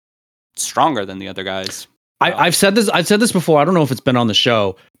just stronger than the other guys. I've said this before. I don't know if it's been on the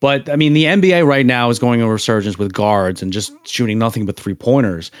show, but I mean, the NBA right now is going a resurgence with guards and just shooting nothing but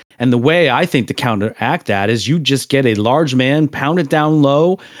 3-pointers. And the way I think to counteract that is you just get a large man, pound it down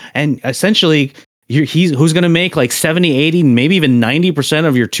low, and essentially who's going to make like 70, 80, maybe even 90%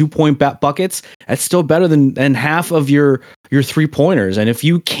 of your 2-point buckets. That's still better than half of your 3-pointers. And if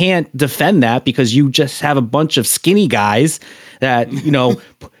you can't defend that because you just have a bunch of skinny guys that,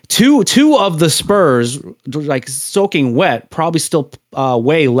 Two of the Spurs, like soaking wet, probably still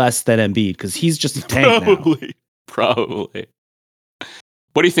way less than Embiid because he's just a tank now. Probably.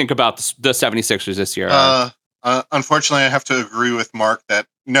 What do you think about the 76ers this year? Unfortunately, I have to agree with Mark that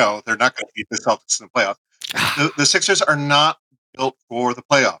no, they're not going to beat the Celtics in the playoffs. The Sixers are not built for the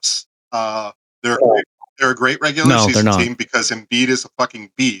playoffs. They're a great regular season team because Embiid is a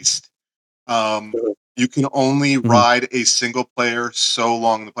fucking beast. You can only ride a single player so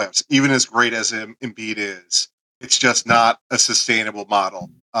long in the playoffs, even as great as Embiid is. It's just not a sustainable model.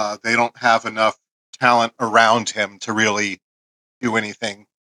 They don't have enough talent around him to really do anything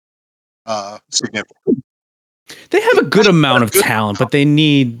significant. They have a good amount of talent, but they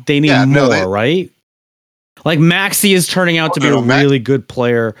need more, right? Like Maxey is turning out to be a really good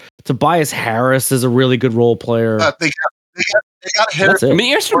player. Tobias Harris is a really good role player. They got Harris. I mean,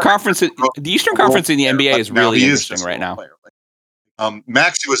 the Eastern Conference in the NBA is really interesting right now.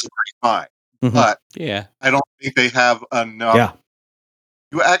 Maxey was pretty fine, but I don't think they have enough. Yeah.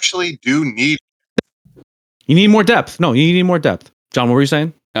 You actually do need. You need more depth. No, you need more depth. John, what were you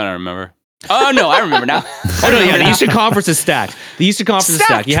saying? I don't remember. Oh no, I rember now. The Eastern Conference is stacked. The Eastern Conference is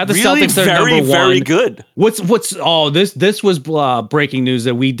stacked. You have the really Celtics that are number one. Very good. This was breaking news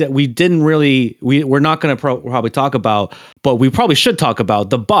that we're not going to probably talk about, but we probably should talk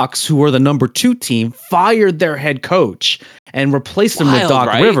about. The Bucks, who were the number 2 team, fired their head coach and replaced him with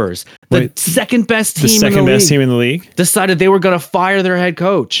Doc Rivers, the second best team in the league. Decided they were going to fire their head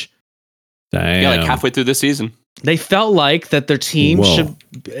coach. Damn. Yeah, like halfway through the season. They felt like that their team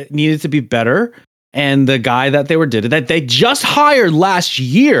needed to be better, and the guy that they just hired last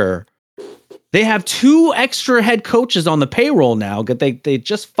year, they have 2 extra head coaches on the payroll now that they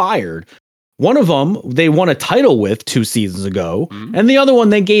just fired. One of them they won a title with 2 seasons ago, and the other one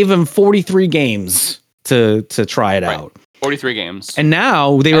they gave him 43 games to try it out. 43 games. And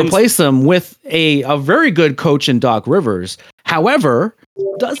now they replace them with a very good coach in Doc Rivers. However,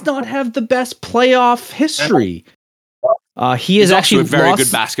 does not have the best playoff history. He's actually a very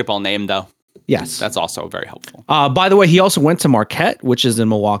good basketball name, though. Yes. That's also very helpful. By the way, he also went to Marquette, which is in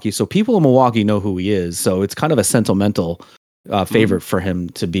Milwaukee. So people in Milwaukee know who he is. So it's kind of a sentimental favorite for him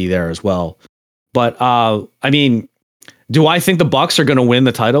to be there as well. But I mean, do I think the Bucks are going to win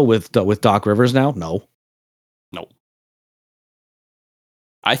the title with Doc Rivers now? No.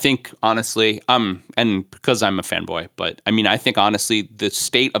 I think honestly, and because I'm a fanboy, but I mean, I think honestly, the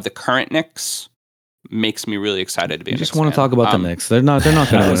state of the current Knicks makes me really excited to be. You just want to talk about the Knicks. They're not going to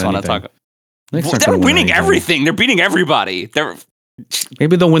win anything. They're winning everything. They're beating everybody.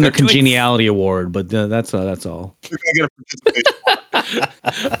 Maybe they'll win the congeniality award, but that's all.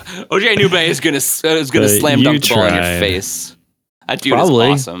 OJ Anube is gonna slam dunk the ball in your face. That dude is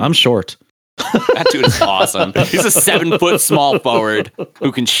awesome. I'm short. That dude is awesome. He's a 7-foot small forward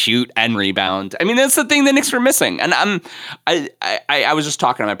who can shoot and rebound. I mean, that's the thing the Knicks were missing. And I was just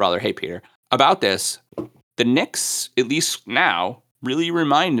talking to my brother, hey Peter, about this. The Knicks, at least now, really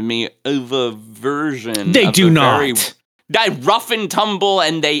remind me of a version. They do not. They rough and tumble,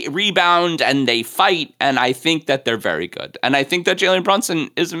 and they rebound, and they fight, and I think that they're very good. And I think that Jalen Brunson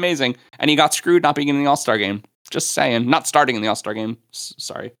is amazing, and he got screwed not being in the All-Star game. Just saying. Not starting in the All-Star game.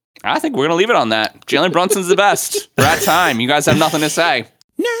 Sorry. I think we're going to leave it on that. Jalen Brunson's the best. We're at time. You guys have nothing to say.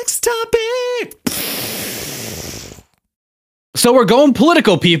 Next topic. So we're going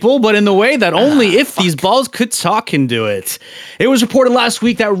political, people, but in the way that only if these balls could talk can do it. It was reported last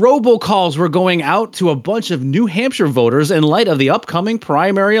week that robocalls were going out to a bunch of New Hampshire voters in light of the upcoming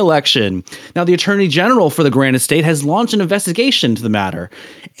primary election. Now, the Attorney General for the Granite State has launched an investigation into the matter.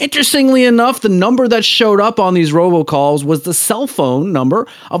 Interestingly enough, the number that showed up on these robocalls was the cell phone number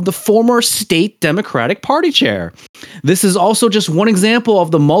of the former state Democratic Party chair. This is also just one example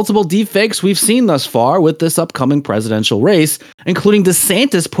of the multiple deepfakes we've seen thus far with this upcoming presidential race, including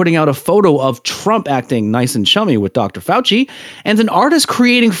DeSantis putting out a photo of Trump acting nice and chummy with Dr. Fauci, and an artist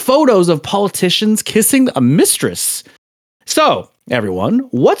creating photos of politicians kissing a mistress. So, everyone,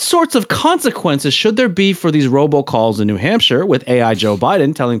 what sorts of consequences should there be for these robocalls in New Hampshire with AI Joe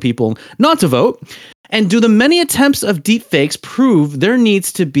Biden telling people not to vote? And do the many attempts of deepfakes prove there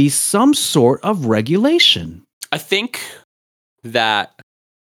needs to be some sort of regulation? I think that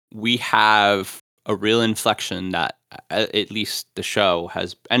we have a real inflection that at least the show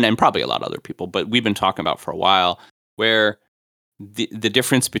has, and probably a lot of other people, but we've been talking about for a while, where the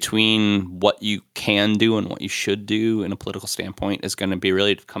difference between what you can do and what you should do in a political standpoint is going to be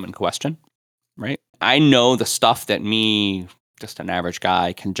really come in question, right? I know the stuff that me, just an average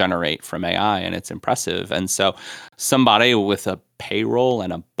guy, can generate from AI, and it's impressive. And so somebody with a payroll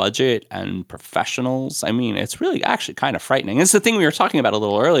and a budget and professionals, I mean, it's really actually kind of frightening. It's the thing we were talking about a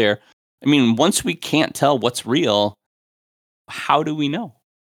little earlier. I mean, once we can't tell what's real, how do we know?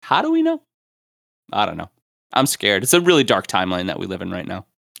 How do we know? I don't know. I'm scared. It's a really dark timeline that we live in right now.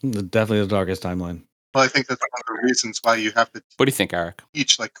 Definitely the darkest timeline. Well, I think that's one of the reasons why you have to. What do you think, Eric?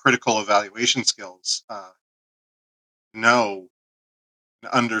 Teach like critical evaluation skills. know,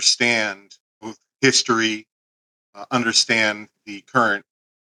 understand both history, understand the current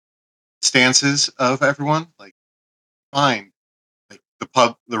stances of everyone. Like, find like the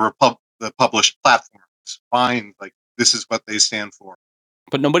published platforms. Find like this is what they stand for.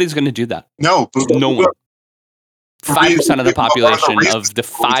 But nobody's going to do that. No, but No one. 5% of the one population reasons of the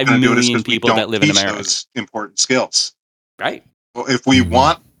no one's 5 gonna do it is million 'cause we people don't that live in teach America. those important skills. Right. Well, if we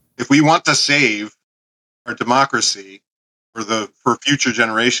want to save our democracy for future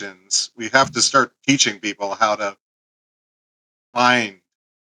generations, we have to start teaching people how to find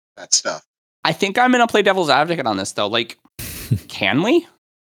that stuff. I think I'm going to play devil's advocate on this, though. Like, can we?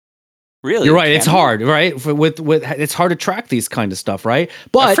 Really? You're right. It's Can we? hard, right? With it's hard to track these kind of stuff, right? I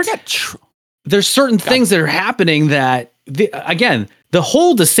But forget. there's certain things that are happening that, again, the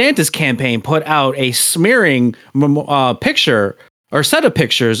whole DeSantis campaign put out a smearing picture or set of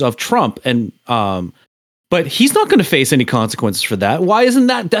pictures of Trump, and but he's not going to face any consequences for that. Why isn't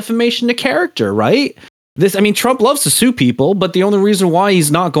that defamation of character, right? Trump loves to sue people, but the only reason why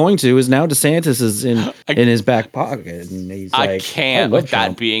he's not going to is now DeSantis is in his back pocket, and he's I like, can't love with that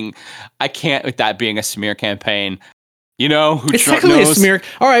Trump. being. I can't with that being a smear campaign. You know who It's Trump technically knows? a smear.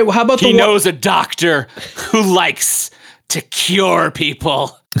 All right, well, how about He knows a doctor who likes to cure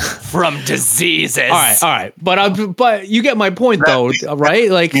people from diseases. All right, but you get my point, though,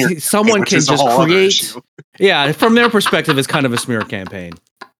 right? Like, someone which can is a just whole other create. issue. Yeah, from their perspective, it's kind of a smear campaign.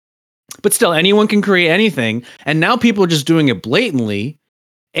 But still, anyone can create anything, and now people are just doing it blatantly.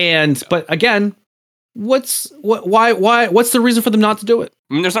 But again, what's the reason for them not to do it?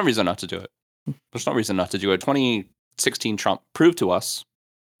 I mean, there's no reason not to do it. There's no reason not to do it. 2016 Trump proved to us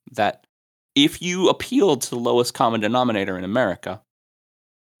that if you appealed to the lowest common denominator in America,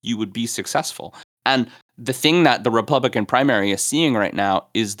 you would be successful. And the thing that the Republican primary is seeing right now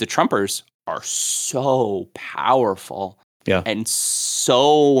is the Trumpers are so powerful and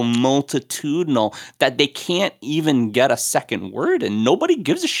so multitudinal that they can't even get a second word, and nobody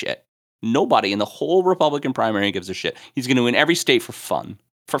gives a shit. Nobody in the whole Republican primary gives a shit. He's going to win every state for fun.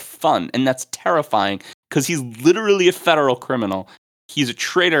 And that's terrifying because he's literally a federal criminal. He's a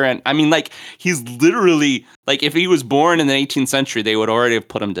traitor. And I mean, like, he's literally, like, if he was born in the 18th century, they would already have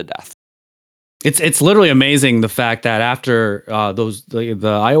put him to death. It's literally amazing the fact that after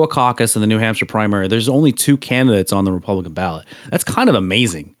the Iowa caucus and the New Hampshire primary, there's only 2 candidates on the Republican ballot. That's kind of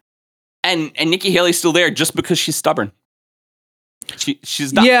amazing. And Nikki Haley's still there just because she's stubborn.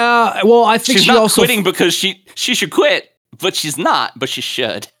 She's not. Yeah, well, I think she's she not also quitting because she should quit, but she's not. But she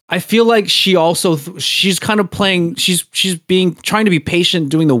should. I feel like she also she's kind of playing. She's trying to be patient,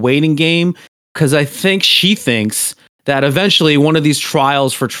 doing the waiting game, because I think she thinks that eventually one of these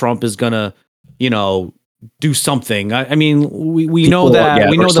trials for Trump is gonna, do something. I mean, we know that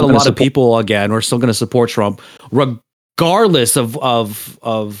a lot of people again are still gonna support Trump, regardless of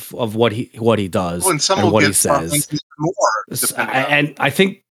what he does and what he says. And I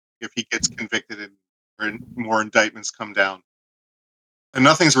think if he gets convicted and more indictments come down, and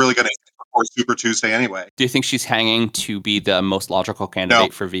nothing's really going to happen before Super Tuesday anyway. Do you think she's hanging to be the most logical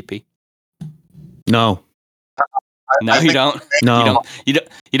candidate for VP? No. No, you don't. No,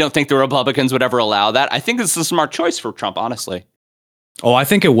 you don't think the Republicans would ever allow that? I think this is a smart choice for Trump, honestly. Oh, I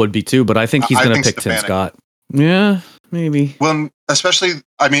think it would be too, but I think he's going to pick Tim Scott. Yeah, maybe. Well, especially,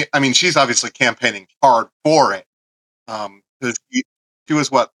 I mean, she's obviously campaigning hard for it. She was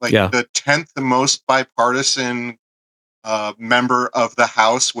the 10th most bipartisan member of the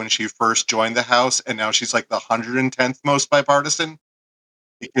House when she first joined the House, and now she's like the 110th most bipartisan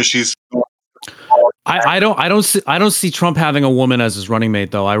because she's. I don't see Trump having a woman as his running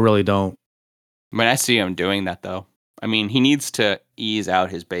mate, though. I really don't. I mean, I see him doing that, though. I mean, he needs to ease out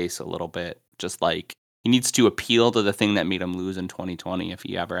his base a little bit. Just like he needs to appeal to the thing that made him lose in 2020, if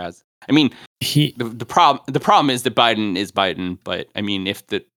he ever has. I mean, the problem is that Biden is Biden, but I mean, if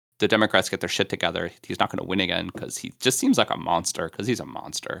the Democrats get their shit together, he's not going to win again because he just seems like a monster. Because he's a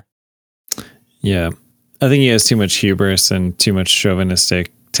monster. Yeah, I think he has too much hubris and too much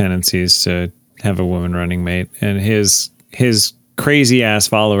chauvinistic tendencies to have a woman running mate, and his crazy ass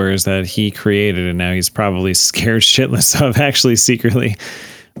followers that he created, and now he's probably scared shitless of actually secretly,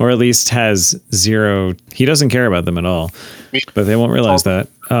 or at least has zero. He doesn't care about them at all, but they won't realize that.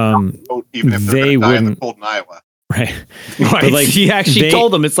 Even if they wouldn't. In Iowa. Right. But like he actually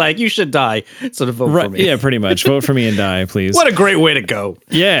told them, it's like, you should die. So to vote for me. Yeah, pretty much. Vote for me and die, please. What a great way to go.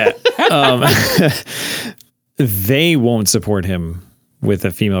 Yeah. They won't support him with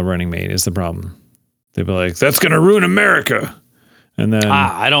a female running mate is the problem. They'll be like, that's going to ruin America. And then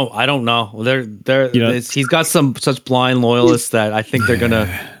I don't know. He's got some such blind loyalists that I think they'll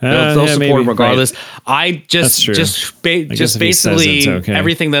support maybe, him regardless. right. I just basically okay.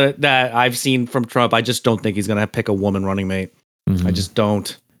 everything that I've seen from Trump, I just don't think he's gonna pick a woman running mate. Mm-hmm. I just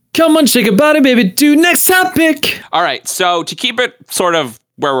don't. Come on, shake a body, baby. Do next topic. All right, so to keep it sort of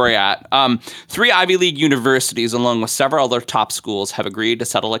where we're at, 3 Ivy League universities, along with several other top schools, have agreed to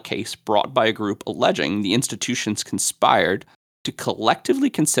settle a case brought by a group alleging the institutions conspired to collectively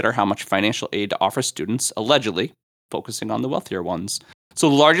consider how much financial aid to offer students, allegedly focusing on the wealthier ones. So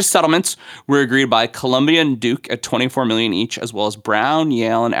the largest settlements were agreed by Columbia and Duke at $24 million each, as well as Brown,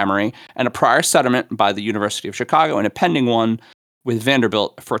 Yale, and Emory, and a prior settlement by the University of Chicago and a pending one with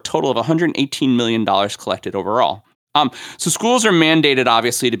Vanderbilt for a total of $118 million collected overall. So schools are mandated,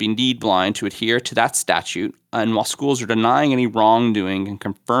 obviously, to be need blind to adhere to that statute. And while schools are denying any wrongdoing and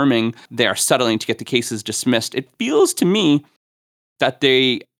confirming they are settling to get the cases dismissed, it feels to me that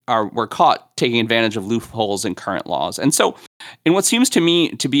they were caught taking advantage of loopholes in current laws. And so, in what seems to me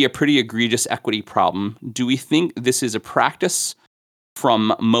to be a pretty egregious equity problem, do we think this is a practice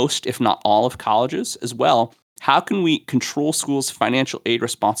from most, if not all, of colleges as well? How can we control schools' financial aid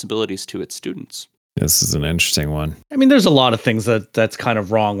responsibilities to its students? This is an interesting one. I mean, there's a lot of things that's kind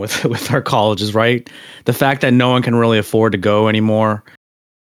of wrong with our colleges, right? The fact that no one can really afford to go anymore.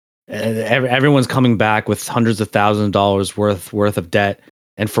 Everyone's coming back with hundreds of thousands of dollars worth of debt,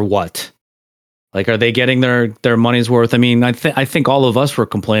 and for what? Like, are they getting their money's worth? I mean, I think all of us were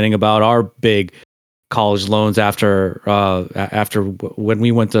complaining about our big college loans after when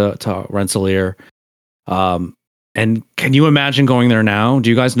we went to Rensselaer. And can you imagine going there now? Do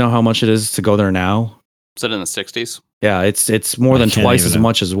you guys know how much it is to go there now? Is it in the 60s? Yeah, it's more than twice as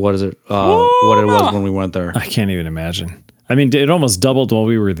much as what it was when we went there. I can't even imagine. I mean, it almost doubled while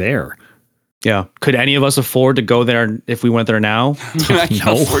we were there. Yeah. Could any of us afford to go there if we went there now? I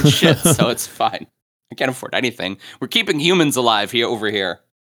can't afford shit, so it's fine. I can't afford anything. We're keeping humans alive over here.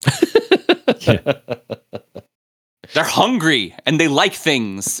 Yeah. They're hungry and they like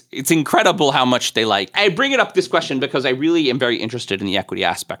things. It's incredible how much they like. I bring it up this question because I really am very interested in the equity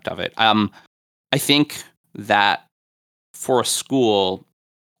aspect of it. I think that for a school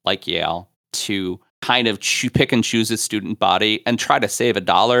like Yale to kind of pick and choose its student body and try to save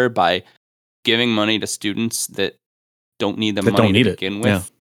 $1 by giving money to students that don't need the money to begin with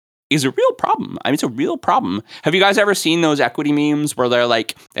is a real problem. I mean, it's a real problem. Have you guys ever seen those equity memes where they're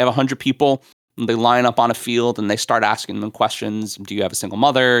like, they have 100 people, and they line up on a field and they start asking them questions? Do you have a single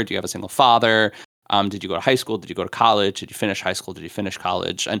mother? Do you have a single father? Did you go to high school? Did you go to college? Did you finish high school? Did you finish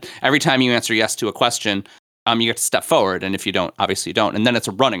college? And every time you answer yes to a question, you get to step forward. And if you don't, obviously you don't. And then it's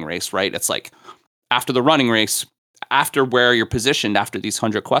a running race, right? It's like after the running race, after where you're positioned after these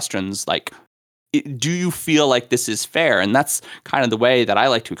 100 questions, like, do you feel like this is fair? And that's kind of the way that I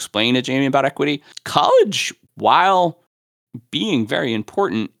like to explain to Jamie about equity. College, while being very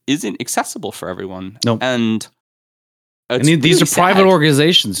important, isn't accessible for everyone. No. And these are private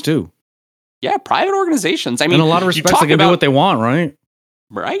organizations too. Yeah, private organizations. I mean, in a lot of respects, they can do what they want, right?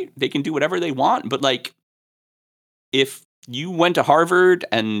 Right. They can do whatever they want. But like, if you went to Harvard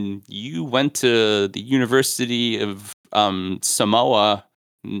and you went to the University of Samoa,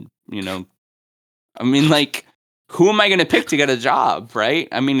 you know, I mean, like, who am I going to pick to get a job, right?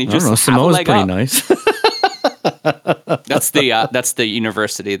 I mean, you just have Samoa's a leg pretty up. nice. That's the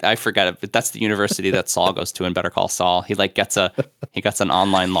university. I forget it, but that's the university that Saul goes to in Better Call Saul. He gets an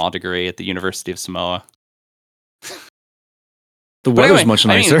online law degree at the University of Samoa. The weather's much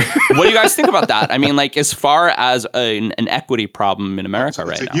nicer. I mean, what do you guys think about that? I mean, like, as far as an equity problem in America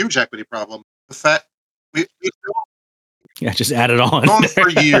right now. It's a huge equity problem. The fact we've just add it on. known for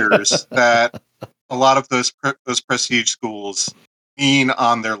years that a lot of those prestige schools lean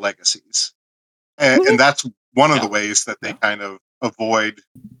on their legacies, and that's one of the ways that they kind of avoid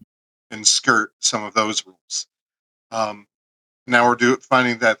and skirt some of those rules. Now we're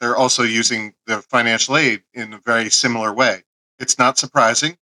finding that they're also using the financial aid in a very similar way. It's not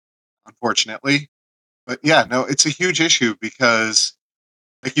surprising, unfortunately, but yeah, no, it's a huge issue because,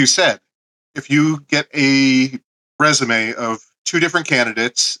 like you said, if you get a resume of 2 different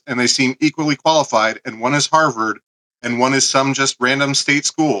candidates and they seem equally qualified, and one is Harvard and one is some just random state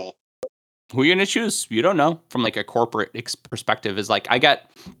school, who are you going to choose? You don't know. From like a corporate perspective, is like, I get,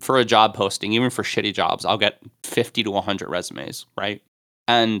 for a job posting, even for shitty jobs, I'll get 50 to 100 resumes, right?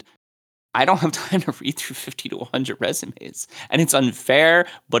 And I don't have time to read through 50 to 100 resumes. And it's unfair,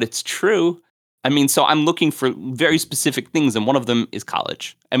 but it's true. I mean, so I'm looking for very specific things, and one of them is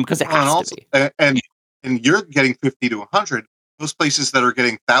college. And because it has to be. And you're getting 50 to 100. Those places that are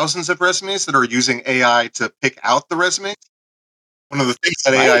getting thousands of resumes that are using AI to pick out the resumes, one of the things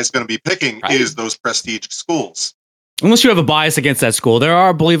that AI is going to be picking is those prestige schools. Unless you have a bias against that school.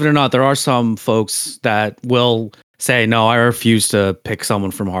 Believe it or not, there are some folks that will say, no, I refuse to pick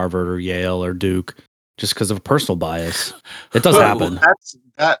someone from Harvard or Yale or Duke just because of a personal bias. It does happen.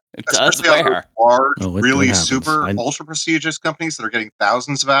 Especially on those large, really super ultra prestigious companies that are getting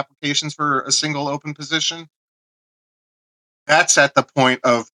thousands of applications for a single open position. That's at the point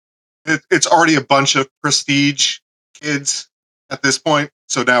of it's already a bunch of prestige kids at this point.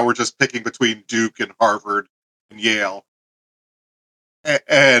 So now we're just picking between Duke and Harvard and Yale.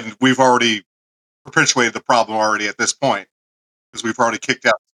 And we've already perpetuated the problem already at this point because we've already kicked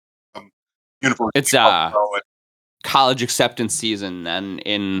out university. It's college acceptance season, and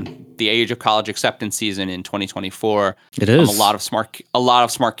in the age of college acceptance season in 2024, it is a lot of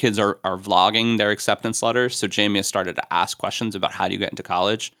smart kids are vlogging their acceptance letters. So Jamie has started to ask questions about how do you get into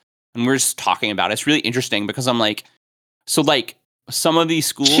college, and we're just talking about it. It's really interesting because I'm like, so like some of these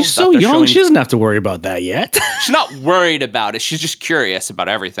schools, she's so young, she doesn't have to worry about that yet. She's not worried about it. She's just curious about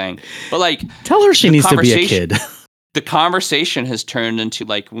everything. But like, tell her she needs to be a kid. The conversation has turned into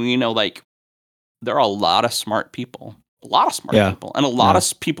like, there are a lot of smart people, people, and a lot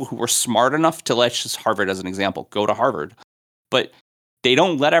of people who were smart enough to, let's just Harvard as an example, go to Harvard. But they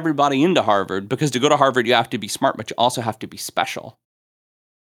don't let everybody into Harvard because to go to Harvard, you have to be smart, but you also have to be special.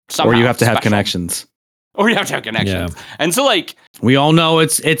 Or you have to have connections. Yeah. And so like, we all know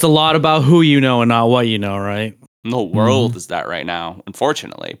it's a lot about who you know and not what you know, right? The world is that right now,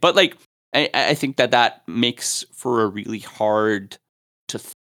 unfortunately. But like, I think that makes for a really hard to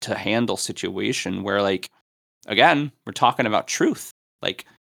handle situation where, like, again, we're talking about truth. Like,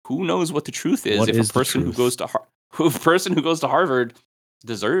 who knows what the truth is if a person who goes to Harvard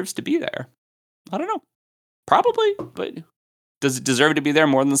deserves to be there? I don't know. Probably, but does it deserve to be there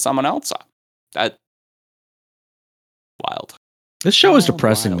more than someone else? That wild. This show is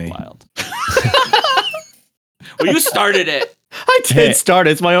depressing me. Wild. Well, you started it. I did start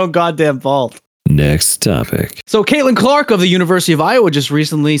it. It's my own goddamn fault. Next topic. So Caitlin Clark of the University of Iowa just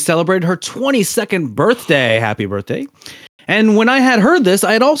recently celebrated her 22nd birthday. Happy birthday. And when I had heard this,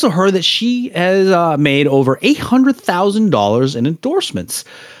 I had also heard that she has made over $800,000 in endorsements,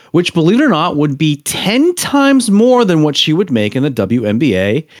 which, believe it or not, would be 10 times more than what she would make in the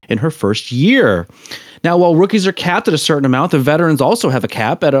WNBA in her first year. Now, while rookies are capped at a certain amount, the veterans also have a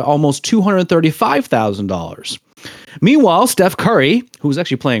cap at almost $235,000. Meanwhile, Steph Curry, who's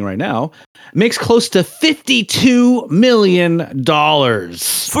actually playing right now, makes close to $52 million.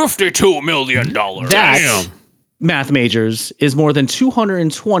 $52 million. That, math majors, is more than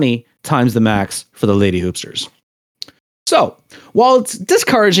 220 times the max for the Lady Hoopsters. So, while it's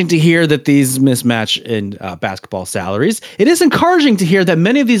discouraging to hear that these mismatch in basketball salaries, it is encouraging to hear that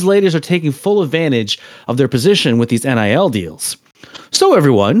many of these ladies are taking full advantage of their position with these NIL deals. So,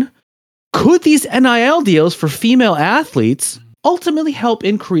 everyone, could these NIL deals for female athletes ultimately help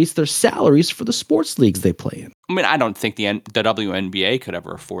increase their salaries for the sports leagues they play in? I mean, I don't think the WNBA could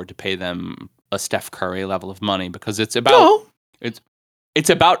ever afford to pay them a Steph Curry level of money because it's about it's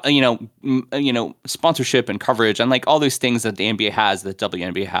about sponsorship and coverage and like all these things that the NBA has, that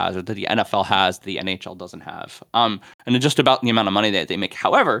WNBA has, or that the NFL has, the NHL doesn't have. And it's just about the amount of money that they make.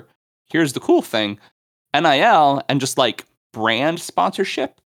 However, here's the cool thing: NIL and just like brand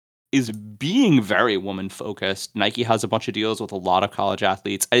sponsorship is being very woman focused. Nike has a bunch of deals with a lot of college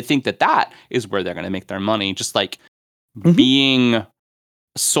athletes. I think that is where they're going to make their money. Just like being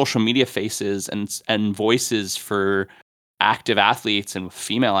social media faces and voices for active athletes and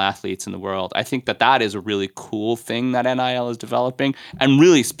female athletes in the world. I think that is a really cool thing that NIL is developing, and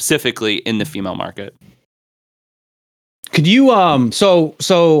really specifically in the female market. Could you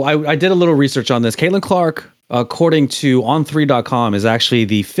so I did a little research on this. Caitlin Clark, according to on3.com, is actually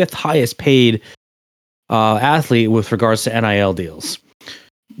the 5th highest paid athlete with regards to NIL deals.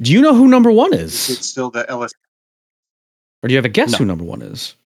 Do you know who number 1 is? It's still the LSU. Or do you have a guess who number 1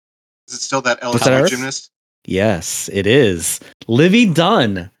 is? Is it still that LSU gymnast? Yes, it is. Livy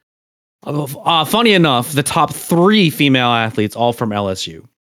Dunn. Funny enough, the top 3 female athletes all from LSU.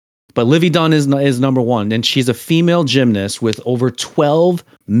 But Livy Dunn is number 1, and she's a female gymnast with over 12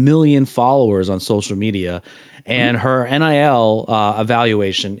 million followers on social media, and her NIL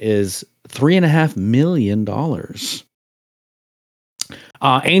evaluation is $3.5 million.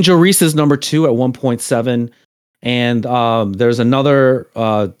 Angel Reese is number 2 at 1.7, and there's another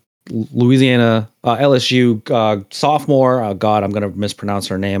Louisiana, LSU sophomore. God, I'm going to mispronounce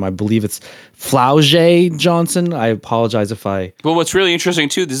her name. I believe it's Flauge Johnson. I apologize if I. Well, what's really interesting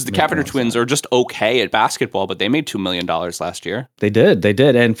too, this is the Cavender mispronounce twins that. are just okay at basketball, but they made $2 million last year. They did.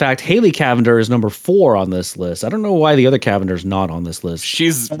 In fact, Haley Cavender is number 4 on this list. I don't know why the other Cavender's not on this list.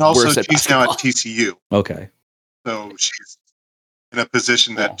 She's And also, worse at she's now basketball. at TCU, Okay. so she's in a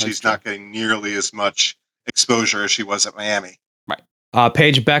position that that's she's true. not getting nearly as much exposure as she was at Miami.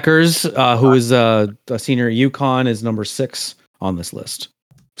 Paige Beckers, who is a senior at UConn, is number 6 on this list.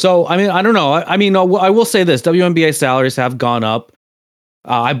 So, I mean, I don't know. I will say this. WNBA salaries have gone up.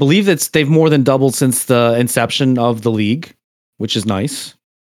 I believe they've more than doubled since the inception of the league, which is nice.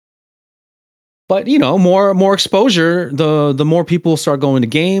 But, more exposure, the more people start going to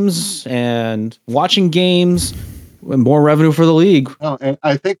games and watching games, and more revenue for the league. No, and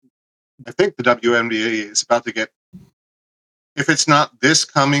I think the WNBA is about to get, if it's not this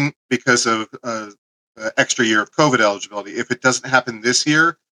coming because of an extra year of COVID eligibility, if it doesn't happen this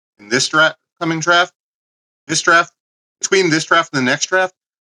year in this between this draft and the next draft,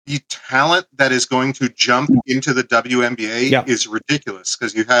 the talent that is going to jump into the WNBA is ridiculous,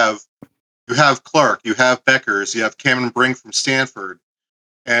 because you have Clark, you have Beckers, you have Cameron Brink from Stanford,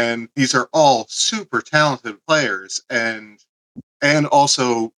 and these are all super talented players, and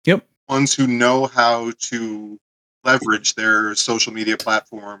also ones who know how to leverage their social media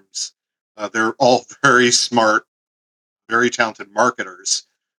platforms. They're all very smart, very talented marketers.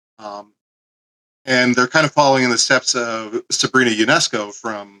 And they're kind of following in the steps of Sabrina Ionesco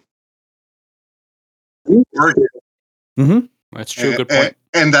from Oregon. Mm-hmm. That's true. Good point.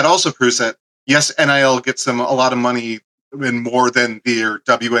 And that also proves that, yes, NIL gets them a lot of money and more than their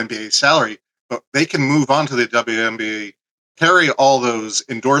WNBA salary, but they can move on to the WNBA, carry all those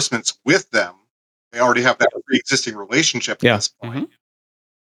endorsements with them. They already have that pre-existing relationship at this point. Mm-hmm.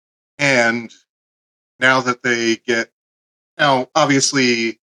 And now that they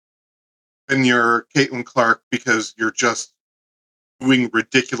obviously, when you're Caitlin Clark, because you're just doing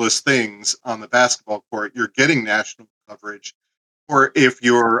ridiculous things on the basketball court, you're getting national coverage. Or if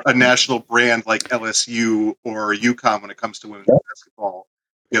you're a national brand like LSU or UConn when it comes to women's basketball,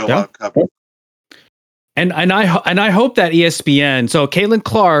 you get a lot of coverage. And I hope that ESPN. So Caitlin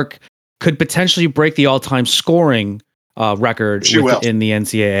Clark could potentially break the all-time scoring record in the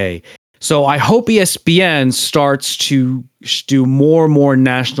NCAA. So I hope ESPN starts to do more and more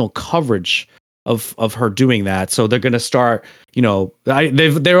national coverage of her doing that. So they're going to start.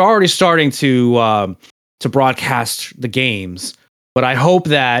 They're already starting to broadcast the games. But I hope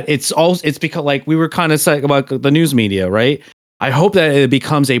that it's because, like we were kind of saying about the news media, right? I hope that it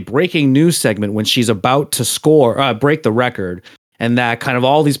becomes a breaking news segment when she's about to break the record, and that kind of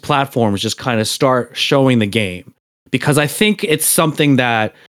all these platforms just kind of start showing the game, because I think it's something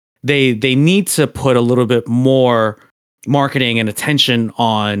that they need to put a little bit more marketing and attention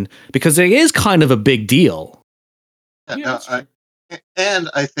on, because it is kind of a big deal. And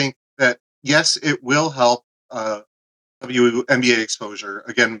I think that, yes, it will help WNBA exposure.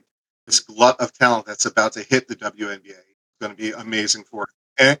 Again, this glut of talent that's about to hit the WNBA is going to be amazing for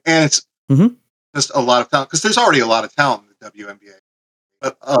it. And it's just a lot of talent, because there's already a lot of talent in the WNBA.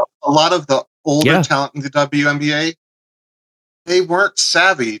 But a lot of the older talent in the WNBA, they weren't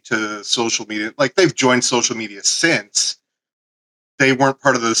savvy to social media. Like, they've joined social media since. They weren't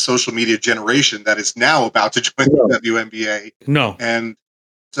part of the social media generation that is now about to join the WNBA. No. And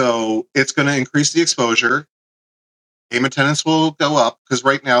so it's going to increase the exposure. Game attendance will go up, because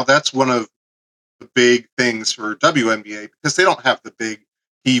right now that's one of the big things for WNBA, because they don't have the big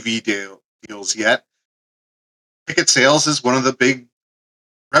TV deals yet. Ticket sales is one of the big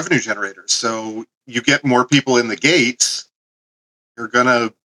revenue generators. So you get more people in the gates, you're going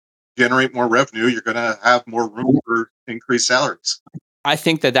to generate more revenue. You're going to have more room for increased salaries. I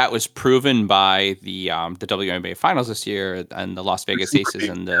think that was proven by the WNBA finals this year, and the Las Vegas Aces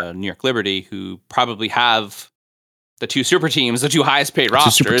and the New York Liberty, who probably have the two super teams, the two highest paid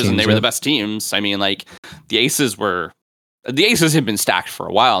rosters, and they were the best teams. I mean, like, the Aces have been stacked for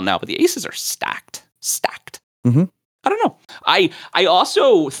a while now, but the Aces are stacked. Mm-hmm. I don't know. I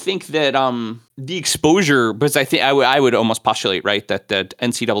also think that the exposure, because I think I would almost postulate, right, that the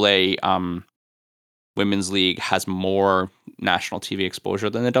NCAA Women's League has more national TV exposure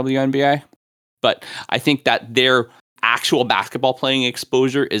than the WNBA. But I think that their actual basketball playing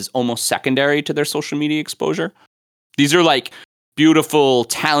exposure is almost secondary to their social media exposure. These are like beautiful,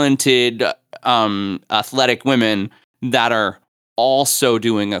 talented, athletic women that are also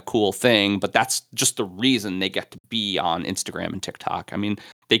doing a cool thing, but that's just the reason they get to be on Instagram and TikTok. I mean,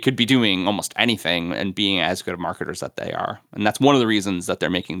 they could be doing almost anything and being as good of marketers that they are. And that's one of the reasons that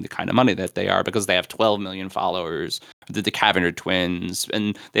they're making the kind of money that they are, because they have 12 million followers, the Cavendish twins,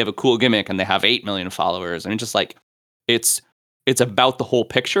 and they have a cool gimmick and they have 8 million followers. I mean, just like it's about the whole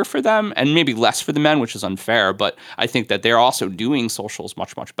picture for them, and maybe less for the men, which is unfair. But I think that they're also doing socials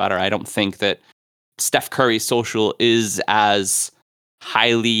much, much better. I don't think that Steph Curry's social is as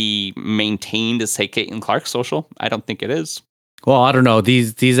highly maintained as, say, Caitlin Clark's social. I don't think it is. Well, I don't know.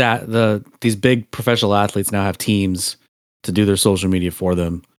 These big professional athletes now have teams to do their social media for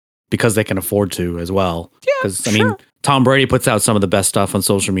them because they can afford to as well. Yeah, because I mean, Tom Brady puts out some of the best stuff on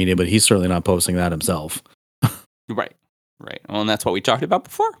social media, but he's certainly not posting that himself. Right. Well, and that's what we talked about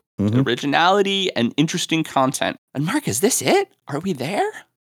before. Mhm. Originality and interesting content. And Mark, is this it? Are we there?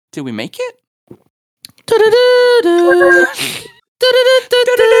 Did we make it?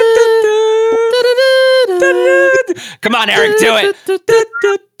 Come on, Eric, do it.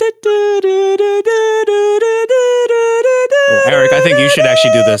 Oh, Eric, I think you should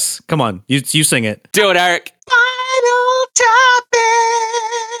actually do this. Come on, you sing it. Do it, Eric. Final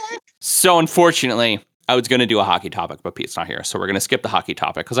topic. So unfortunately, I was going to do a hockey topic, but Pete's not here. So we're going to skip the hockey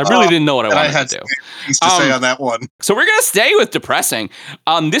topic because I really didn't know what I wanted to do. Things to say on that one. So we're going to stay with depressing.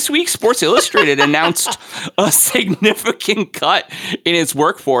 This week, Sports Illustrated announced a significant cut in its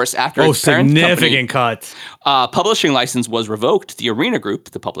workforce after its parent significant cut. Publishing license was revoked. The Arena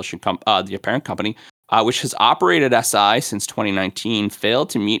Group, the parent company, which has operated SI since 2019, failed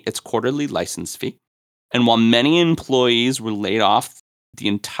to meet its quarterly license fee. And while many employees were laid off, the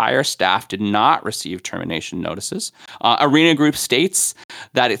entire staff did not receive termination notices. Arena Group states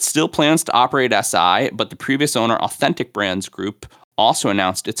that it still plans to operate SI, but the previous owner, Authentic Brands Group, also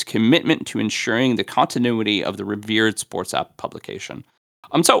announced its commitment to ensuring the continuity of the revered sports app publication.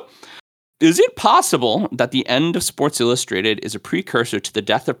 So, is it possible that the end of Sports Illustrated is a precursor to the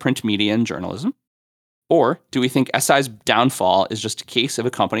death of print media and journalism? Or do we think SI's downfall is just a case of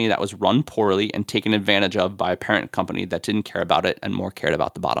a company that was run poorly and taken advantage of by a parent company that didn't care about it and more cared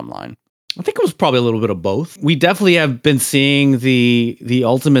about the bottom line? I think it was probably a little bit of both. We definitely have been seeing the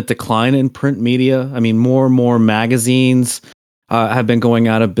ultimate decline in print media. I mean, more and more magazines have been going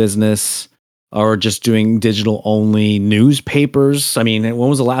out of business or just doing digital only newspapers. I mean, when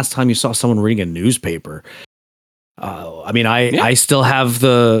was the last time you saw someone reading a newspaper? I mean, I still have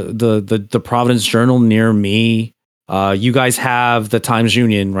the Providence Journal near me. You guys have the Times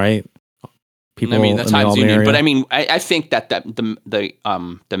Union, right? People, I mean, the in Times Albany Union, area. but I mean, I think that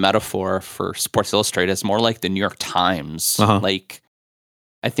the metaphor for Sports Illustrated is more like the New York Times. Uh-huh. Like,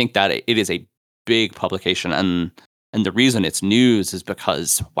 I think that it is a big publication, and the reason it's news is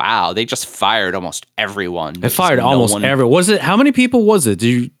because they just fired almost everyone. They fired almost everyone. Was it? How many people was it?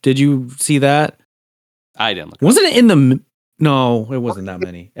 Did you see that? I didn't look. Wasn't it in the? No, it wasn't that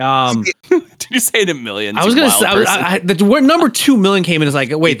many. Did you say it in millions? I was gonna say the word number 2 million came in. It's like,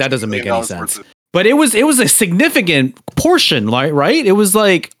 wait, that doesn't make any sense. But it was a significant portion, like, right? It was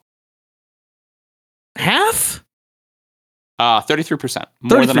like half. 33%.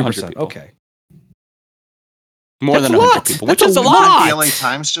 More than 100 people. Okay. More That's than a 100 lot. people, That's which is a a lot. lot. The LA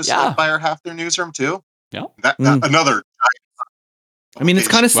Times just fire half their newsroom too. Yeah. Another. I mean, it's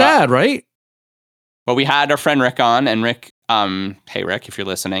kind of sad, right? Well, we had our friend Rick on, and Rick, hey Rick, if you're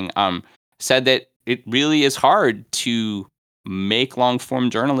listening, said that it really is hard to make long form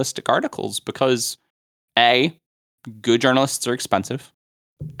journalistic articles because A, good journalists are expensive,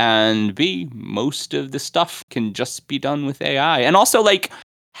 and B, most of the stuff can just be done with AI. And also, like,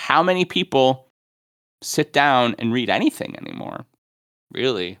 how many people sit down and read anything anymore?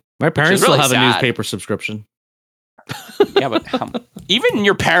 Really? My parents really still have sad. a newspaper subscription. Yeah, but even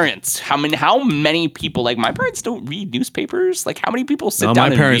your parents, how many people, like, my parents don't read newspapers. Like, how many people sit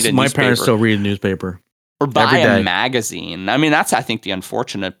down and read a newspaper? My parents still read a newspaper. Or buy a magazine. I mean, that's, I think, the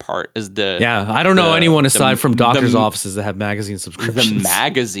unfortunate part is I don't know anyone aside from doctors' offices that have magazine subscriptions. The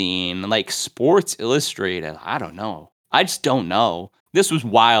magazine, like Sports Illustrated, I don't know. I just don't know. This was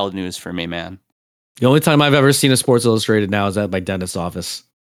wild news for me, man. The only time I've ever seen a Sports Illustrated now is at my dentist's office.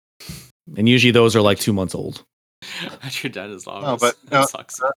 And usually those are like 2 months old. At your dentist's office. No, but that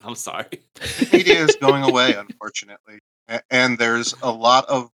sucks. I'm sorry. Media is going away, unfortunately. And there's a lot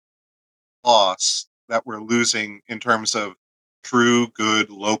of loss that we're losing in terms of true, good,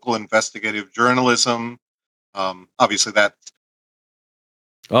 local investigative journalism. Obviously, that.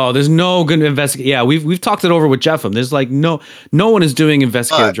 Oh, there's no good investigate. Yeah, we've talked it over with Jeffem. There's like no one is doing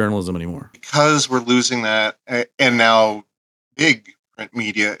investigative journalism anymore because we're losing that, and now big print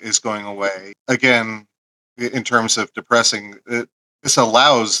media is going away again. in terms of depressing. This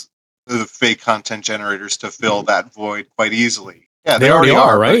allows the fake content generators to fill that void quite easily. Yeah, they already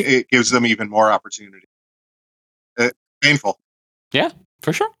are, right? It gives them even more opportunity. Painful. Yeah,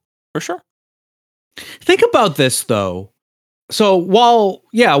 for sure. For sure. Think about this, though. So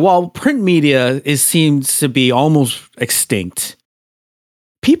while print media seems to be almost extinct,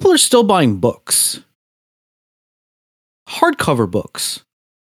 people are still buying books, hardcover books,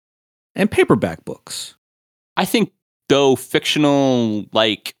 and paperback books. I think, though, fictional,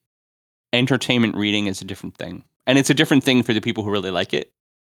 like, entertainment reading is a different thing. And it's a different thing for the people who really like it.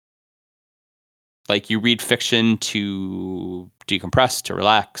 Like, you read fiction to decompress, to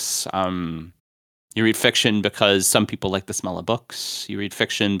relax. You read fiction because some people like the smell of books. You read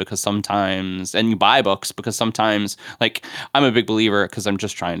fiction because sometimes, and you buy books because sometimes, like, I'm a big believer because I'm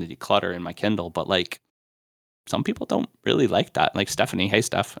just trying to declutter in my Kindle, but, like, some people don't really like that. Like Stephanie. Hey,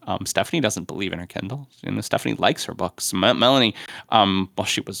 Steph. Stephanie doesn't believe in her Kindle. Stephanie likes her books. Melanie, well,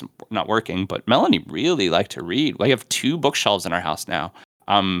 she was not working, but Melanie really liked to read. We have 2 bookshelves in our house now.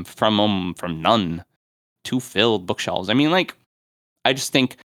 From none, 2 filled bookshelves. I mean, like, I just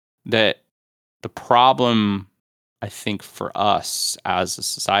think that the problem, I think, for us as a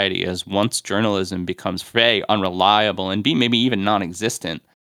society is once journalism becomes A, unreliable, and B, maybe even non-existent,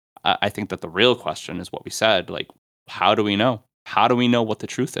 I think that the real question is what we said, like, how do we know? How do we know what the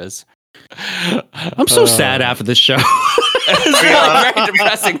truth is? I'm so sad after this show. It's a very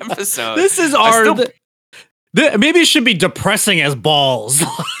depressing episode. This is maybe it should be depressing as balls.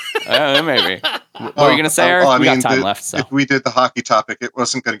 Maybe. What are you going to say, Eric? We got time left. So. If we did the hockey topic, it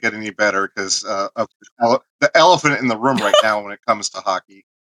wasn't going to get any better because of the elephant in the room right now when it comes to hockey.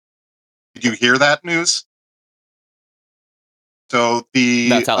 Did you hear that news? So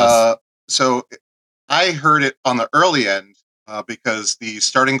so I heard it on the early end because the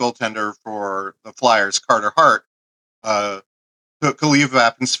starting goaltender for the Flyers, Carter Hart, took a leave of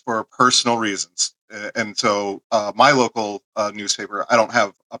absence for personal reasons. And so my local newspaper, I don't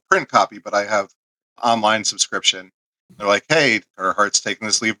have a print copy, but I have online subscription. They're like, hey, Carter Hart's taking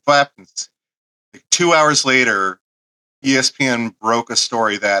this leave of absence. Like 2 hours later, ESPN broke a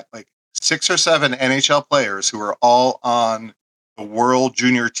story that like 6 or 7 NHL players who are all on the World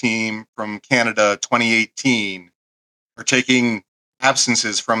Junior team from Canada 2018 are taking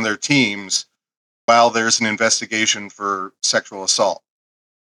absences from their teams while there's an investigation for sexual assault.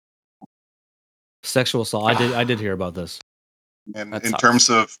 Sexual assault. I did hear about this. And in terms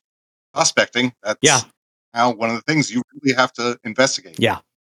of prospecting, that's now one of the things you really have to investigate. Yeah.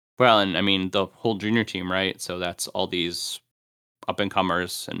 Well, and I mean the whole junior team, right? So that's all these up and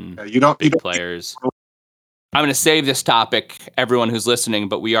comers and big players. I'm going to save this topic, everyone who's listening,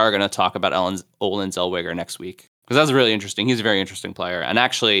 but we are going to talk about Olen Zellweger next week because that's really interesting. He's a very interesting player, and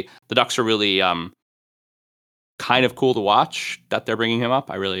actually, the Ducks are really kind of cool to watch that they're bringing him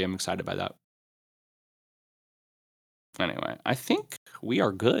up. I really am excited by that. Anyway, I think we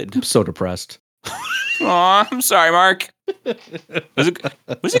are good. I'm so depressed. Aw, I'm sorry, Mark.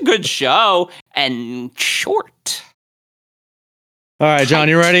 It was a good show and short. All right, John,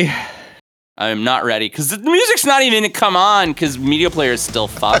 you ready? I'm not ready because the music's not even going to come on because Media Player is still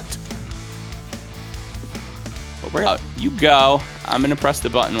fucked. But we're out. You go. I'm going to press the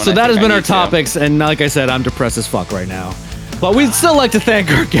button. So that has been our topics, and like I said, I'm depressed as fuck right now. But we'd still like to thank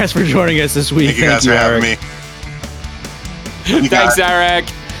our guests for joining us this week. Thank you guys for having me. Thanks, Eric.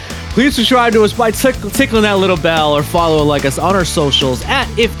 Please subscribe to us by tickling that little bell or follow or like us on our socials at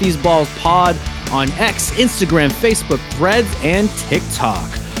If These Balls Pod on X, Instagram, Facebook, Threads, and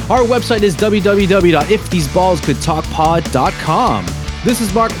TikTok. Our website is www.iftheseballscouldtalkpod.com. This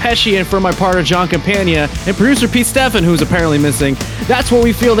is Mark Pesci, and for my partner John Campagna and producer Pete Steffen, who's apparently missing, that's what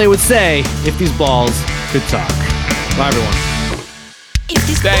we feel they would say if these balls could talk. Bye, everyone.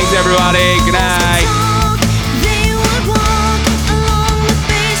 Thanks, everybody. Good night.